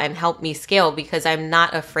well and help me scale, because I'm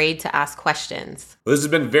not afraid to ask questions. Well, this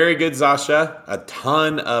has been very good, Zasha. A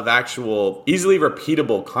ton of actual, easily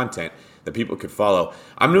repeatable content that people could follow.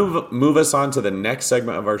 I'm going to move us on to the next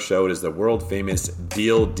segment of our show. It is the world famous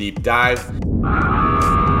Deal Deep Dive.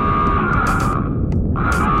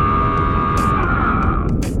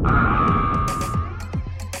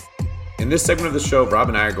 In this segment of the show, Rob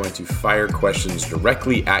and I are going to fire questions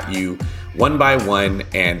directly at you one by one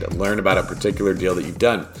and learn about a particular deal that you've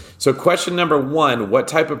done. So question number one, what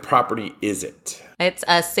type of property is it? It's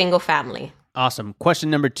a single family. Awesome. Question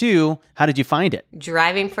number two, how did you find it?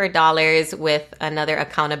 Driving for dollars with another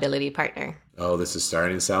accountability partner. Oh, this is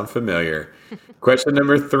starting to sound familiar. Question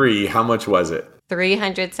number three, how much was it?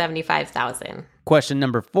 $375,000. Question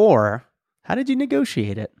number four, how did you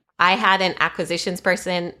negotiate it? I had an acquisitions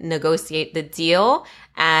person negotiate the deal,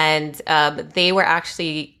 and they were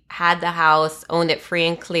actually had the house, owned it free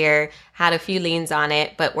and clear, had a few liens on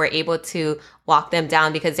it, but were able to walk them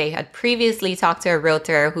down because they had previously talked to a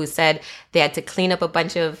realtor who said they had to clean up a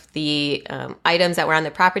bunch of the items that were on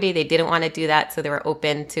the property. They didn't want to do that, so they were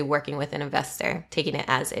open to working with an investor, taking it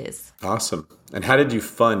as is. Awesome. And how did you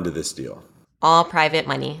fund this deal? All private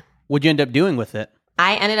money. What'd you end up doing with it?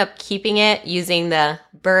 I ended up keeping it using the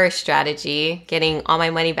BRRRR strategy, getting all my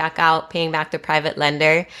money back out, paying back the private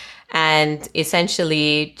lender, and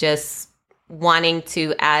essentially just wanting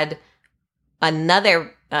to add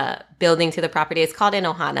another building to the property. It's called an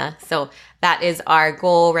ohana. So that is our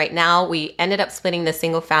goal right now. We ended up splitting the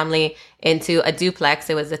single family into a duplex.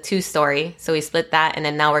 It was a 2-story. So we split that, and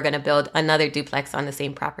then now we're going to build another duplex on the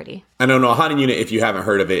same property. And an ohana unit, if you haven't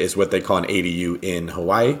heard of it, is what they call an ADU in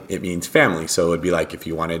Hawaii. It means family. So it'd be like if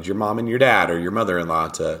you wanted your mom and your dad or your mother-in-law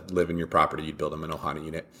to live in your property, you'd build them an ohana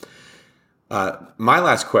unit. My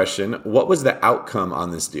last question, what was the outcome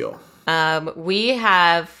on this deal? We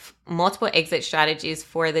have multiple exit strategies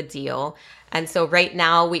for the deal. And so right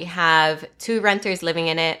now we have 2 renters living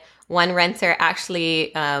in it. One renter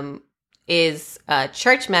actually is a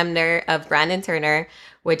church member of Brandon Turner,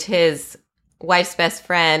 which his wife's best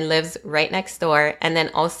friend lives right next door. And then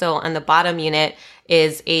also on the bottom unit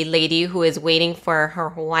is a lady who is waiting for her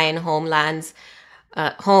Hawaiian homelands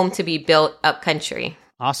home to be built up country.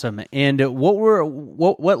 Awesome. And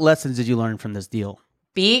what lessons did you learn from this deal?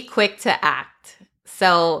 Be quick to act.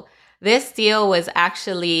 So this deal was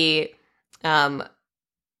actually,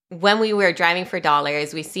 when we were driving for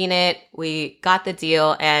dollars, we seen it, we got the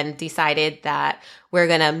deal and decided that we're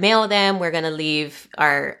going to mail them. We're going to leave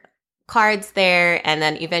our cards there, and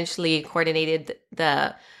then eventually coordinated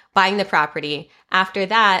the buying the property. After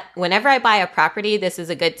that, whenever I buy a property, this is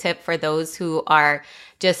a good tip for those who are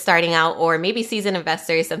just starting out or maybe seasoned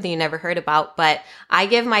investors, something you never heard about. But I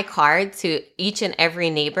give my card to each and every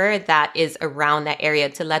neighbor that is around that area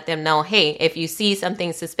to let them know, hey, if you see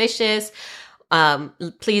something suspicious,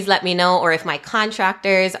 please let me know. Or if my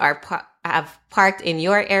contractors have parked in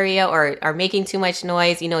your area or are making too much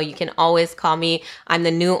noise, you can always call me. I'm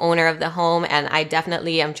the new owner of the home, and I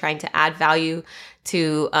definitely am trying to add value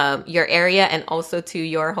to your area and also to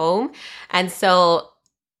your home. And so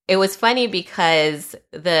it was funny because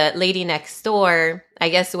the lady next door, I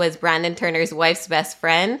guess, was Brandon Turner's wife's best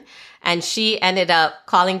friend. And she ended up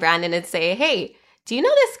calling Brandon and say, hey, do you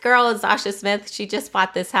know this girl, Zasha Smith? She just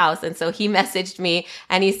bought this house. And so he messaged me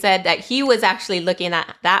and he said that he was actually looking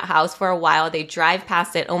at that house for a while. They drive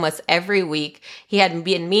past it almost every week. He had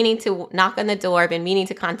been meaning to knock on the door, been meaning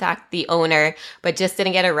to contact the owner, but just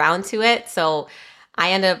didn't get around to it. So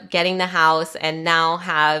I ended up getting the house and now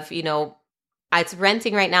have, it's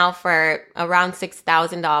renting right now for around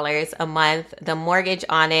 $6,000 a month. The mortgage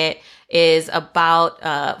on it is about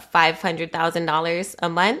 $500,000 a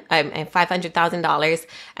month, $500,000.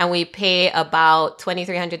 And we pay about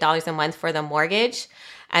 $2,300 a month for the mortgage.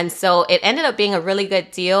 And so it ended up being a really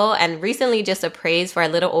good deal and recently just appraised for a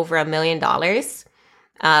little over $1 million.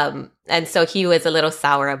 And so he was a little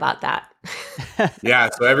sour about that. Yeah,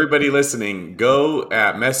 so everybody listening, go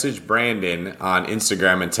message Brandon on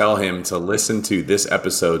Instagram and tell him to listen to this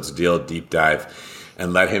episode's Deal Deep Dive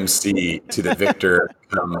and let him see to the victor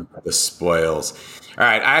come the spoils. All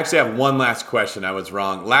right, I actually have one last question. I was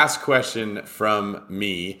wrong. Last question from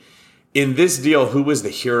me. In this deal, who was the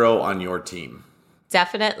hero on your team?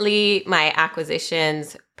 Definitely my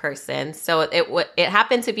acquisitions person. So it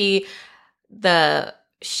happened to be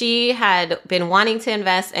she had been wanting to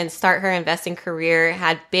invest and start her investing career,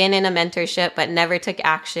 had been in a mentorship, but never took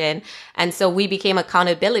action. And so we became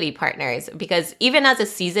accountability partners because even as a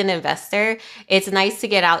seasoned investor, it's nice to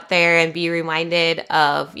get out there and be reminded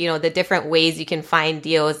of, the different ways you can find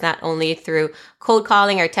deals, not only through cold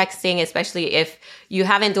calling or texting, especially if you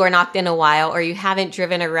haven't door knocked in a while or you haven't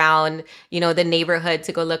driven around, the neighborhood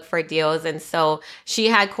to go look for deals. And so she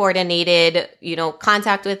had coordinated,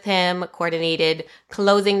 contact with him, coordinated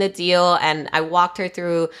closing the deal. And I walked her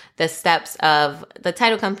through the steps of the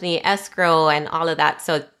title company, escrow, and all of that.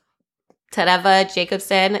 So Tereva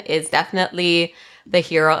Jacobson is definitely the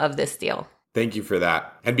hero of this deal. Thank you for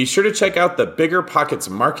that. And be sure to check out the Bigger Pockets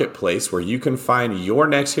Marketplace where you can find your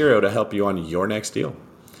next hero to help you on your next deal.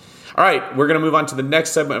 All right, we're going to move on to the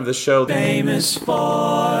next segment of the show. Famous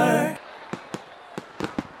for.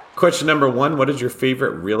 Question number 1, what is your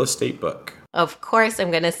favorite real estate book? Of course,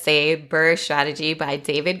 I'm going to say BRRRR Strategy by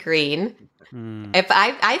David Green. If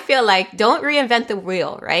I feel like don't reinvent the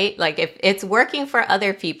wheel, right? Like if it's working for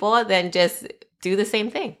other people, then just do the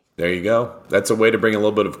same thing. There you go. That's a way to bring a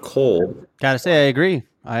little bit of cold. Gotta say, I agree.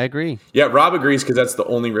 I agree. Yeah, Rob agrees because that's the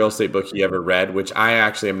only real estate book he ever read, which I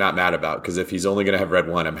actually am not mad about because if he's only going to have read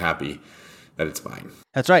one, I'm happy that it's mine.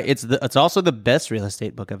 That's right. It's also the best real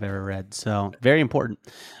estate book I've ever read. So very important.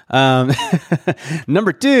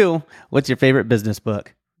 Number 2, what's your favorite business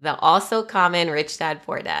book? The Also Common Rich Dad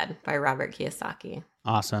Poor Dad by Robert Kiyosaki.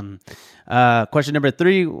 Awesome. Question number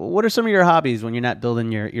 3, what are some of your hobbies when you're not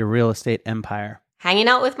building your real estate empire? Hanging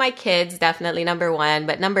out with my kids, definitely number 1.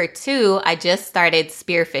 But number 2, I just started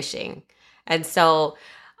spearfishing. And so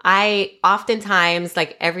I oftentimes,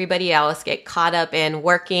 like everybody else, get caught up in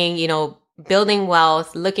working, building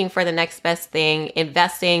wealth, looking for the next best thing,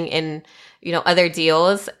 investing in, other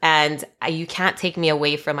deals. And you can't take me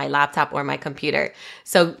away from my laptop or my computer.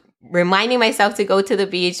 So reminding myself to go to the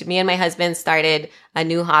beach, me and my husband started a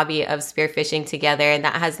new hobby of spearfishing together. And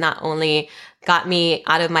that has not only got me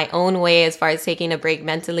out of my own way as far as taking a break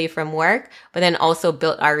mentally from work, but then also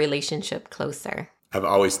built our relationship closer. I've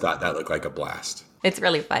always thought that looked like a blast. It's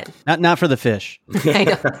really fun. Not for the fish. I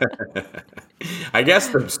know. I guess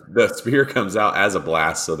the spear comes out as a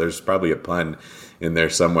blast, so there's probably a pun in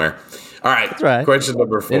there somewhere. All right. That's right. Question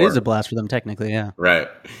number 4. It is a blast for them, technically, yeah. Right.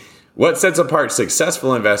 What sets apart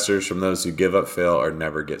successful investors from those who give up, fail, or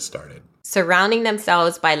never get started? Surrounding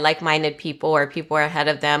themselves by like-minded people or people are ahead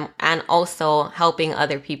of them, and also helping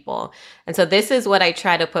other people. And so this is what I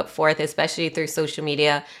try to put forth, especially through social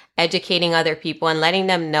media, educating other people and letting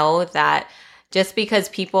them know that just because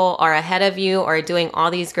people are ahead of you or doing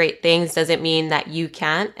all these great things doesn't mean that you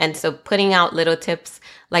can't. And so putting out little tips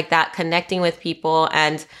like that, connecting with people,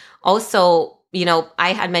 and also,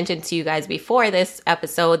 I had mentioned to you guys before this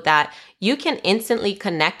episode that you can instantly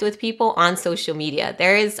connect with people on social media.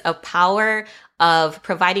 There is a power of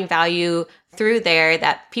providing value through there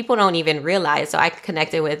that people don't even realize. So I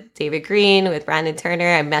connected with David Green, with Brandon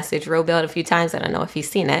Turner. I messaged Robilt a few times. I don't know if he's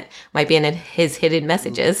seen it. Might be in his hidden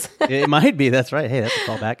messages. It might be. That's right. Hey, that's a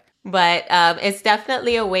callback. But it's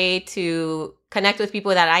definitely a way to connect with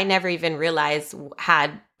people that I never even realized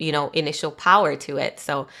had, initial power to it.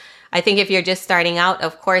 So I think if you're just starting out,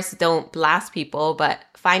 of course, don't blast people, but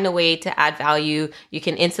find a way to add value. You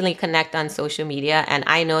can instantly connect on social media. And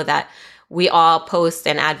I know that we all post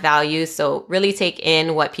and add value. So really take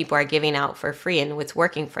in what people are giving out for free and what's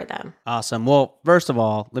working for them. Awesome. Well, first of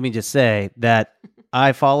all, let me just say that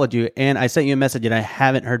I followed you and I sent you a message and I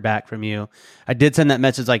haven't heard back from you. I did send that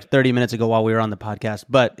message like 30 minutes ago while we were on the podcast,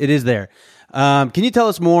 but it is there. Can you tell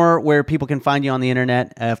us more where people can find you on the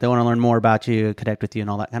internet if they want to learn more about you, connect with you, and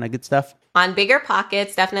all that kind of good stuff? On Bigger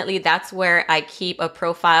Pockets, definitely that's where I keep a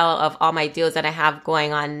profile of all my deals that I have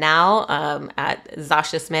going on now. At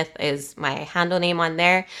Zasha Smith is my handle name on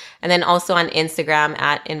there. And then also on Instagram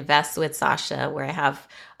at Invest with Zasha, where I have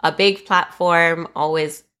a big platform,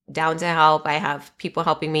 always down to help. I have people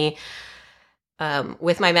helping me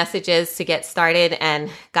with my messages to get started and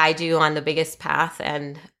guide you on the biggest path.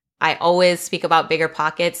 And I always speak about Bigger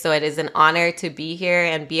Pockets, so it is an honor to be here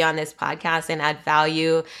and be on this podcast and add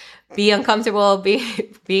value, be uncomfortable,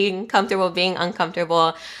 being comfortable, being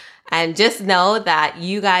uncomfortable. And just know that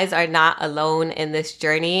you guys are not alone in this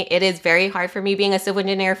journey. It is very hard for me being a civil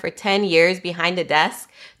engineer for 10 years behind a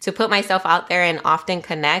desk to put myself out there and often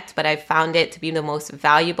connect, but I've found it to be the most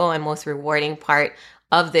valuable and most rewarding part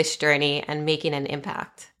of this journey and making an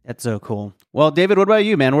impact. That's so cool. Well, David, what about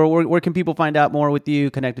you, man? Where can people find out more with you,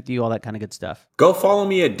 connect with you, all that kind of good stuff? Go follow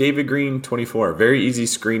me at David Green 24. Very easy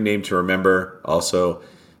screen name to remember. Also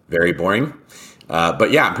very boring.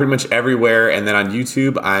 But yeah, I'm pretty much everywhere. And then on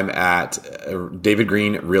YouTube, I'm at David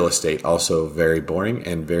Green Real Estate. Also very boring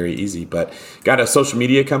and very easy. But got a social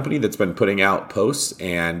media company that's been putting out posts.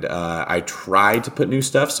 And I try to put new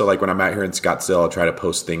stuff. So like when I'm out here in Scottsdale, I'll try to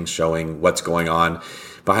post things showing what's going on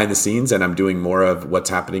behind the scenes, and I'm doing more of what's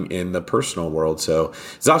happening in the personal world. So,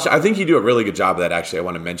 Zasha, I think you do a really good job of that, actually. I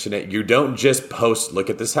want to mention it. You don't just post, look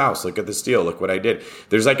at this house, look at this deal, look what I did.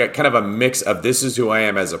 There's like a kind of a mix of this is who I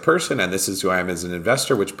am as a person and this is who I am as an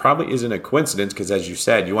investor, which probably isn't a coincidence because, as you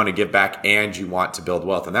said, you want to give back and you want to build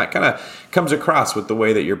wealth. And that kind of comes across with the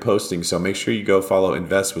way that you're posting. So make sure you go follow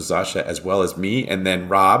Invest with Zasha as well as me. And then,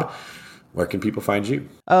 Rob, where can people find you?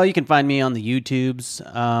 Oh, you can find me on the YouTubes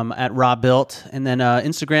at Robilt, and then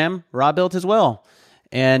Instagram, Robilt as well,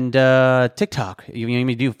 and TikTok. You want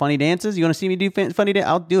me to do funny dances? You want to see me do funny dances?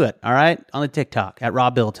 I'll do it, all right, on the TikTok at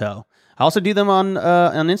Robilto. I also do them on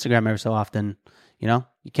Instagram every so often. You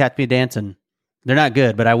catch me dancing. They're not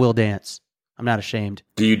good, but I will dance. I'm not ashamed.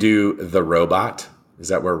 Do you do the robot? Is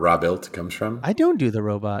that where Robilt comes from? I don't do the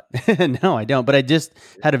robot. No, I don't. But I just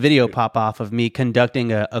had a video pop off of me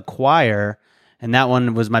conducting a choir, and that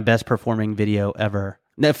one was my best performing video ever.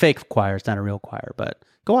 No, fake choir. It's not a real choir, but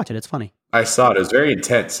go watch it. It's funny. I saw it. It was very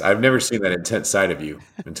intense. I've never seen that intense side of you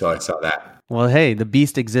until I saw that. Well, hey, the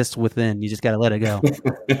beast exists within. You just got to let it go.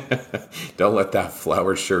 Don't let that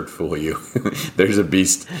flower shirt fool you. There's a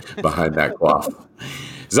beast behind that cloth.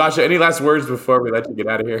 Zasha, any last words before we let you get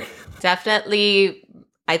out of here? Definitely,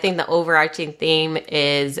 I think the overarching theme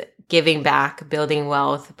is giving back, building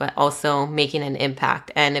wealth, but also making an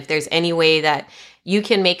impact. And if there's any way that you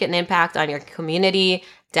can make an impact on your community,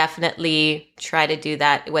 definitely try to do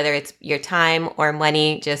that, whether it's your time or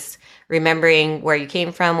money, just remembering where you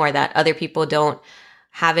came from or that other people don't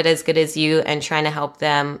have it as good as you and trying to help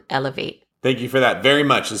them elevate. Thank you for that very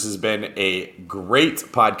much. This has been a great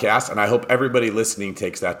podcast, and I hope everybody listening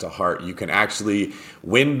takes that to heart. You can actually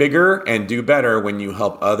win bigger and do better when you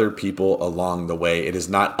help other people along the way. It is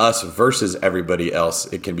not us versus everybody else.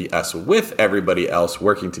 It can be us with everybody else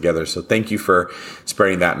working together. So thank you for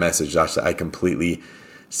spreading that message, Josh. I completely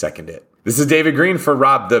second it. This is David Green for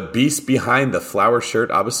Rob, the beast behind the flower shirt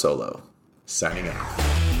Abasolo, signing out.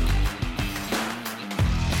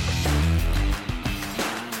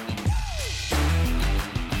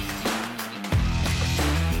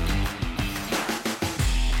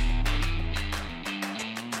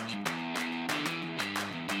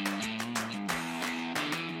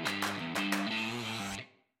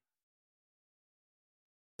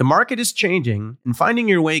 The market is changing, and finding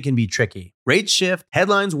your way can be tricky. Rates shift,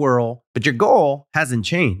 headlines whirl, but your goal hasn't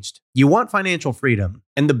changed. You want financial freedom,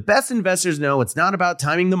 and the best investors know it's not about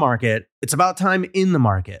timing the market, it's about time in the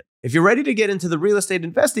market. If you're ready to get into the real estate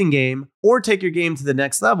investing game or take your game to the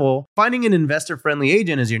next level, finding an investor-friendly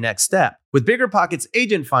agent is your next step. With BiggerPockets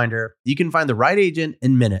Agent Finder, you can find the right agent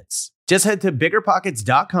in minutes. Just head to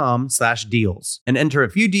biggerpockets.com/deals and enter a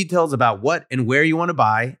few details about what and where you want to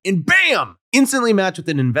buy, and bam! Instantly match with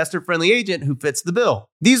an investor-friendly agent who fits the bill.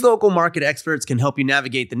 These local market experts can help you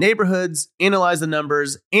navigate the neighborhoods, analyze the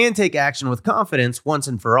numbers, and take action with confidence once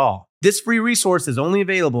and for all. This free resource is only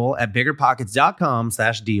available at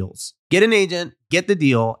biggerpockets.com/deals. Get an agent, get the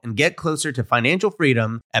deal, and get closer to financial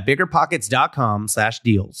freedom at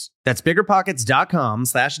biggerpockets.com/deals. That's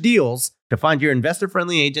biggerpockets.com/deals to find your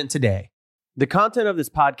investor-friendly agent today. The content of this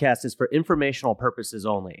podcast is for informational purposes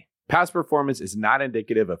only. Past performance is not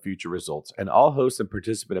indicative of future results, and all hosts and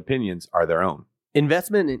participant opinions are their own.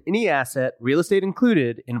 Investment in any asset, real estate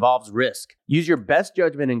included, involves risk. Use your best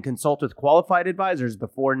judgment and consult with qualified advisors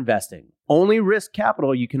before investing. Only risk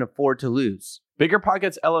capital you can afford to lose.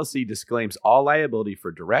 BiggerPockets LLC disclaims all liability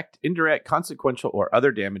for direct, indirect, consequential, or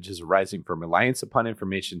other damages arising from reliance upon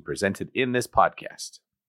information presented in this podcast.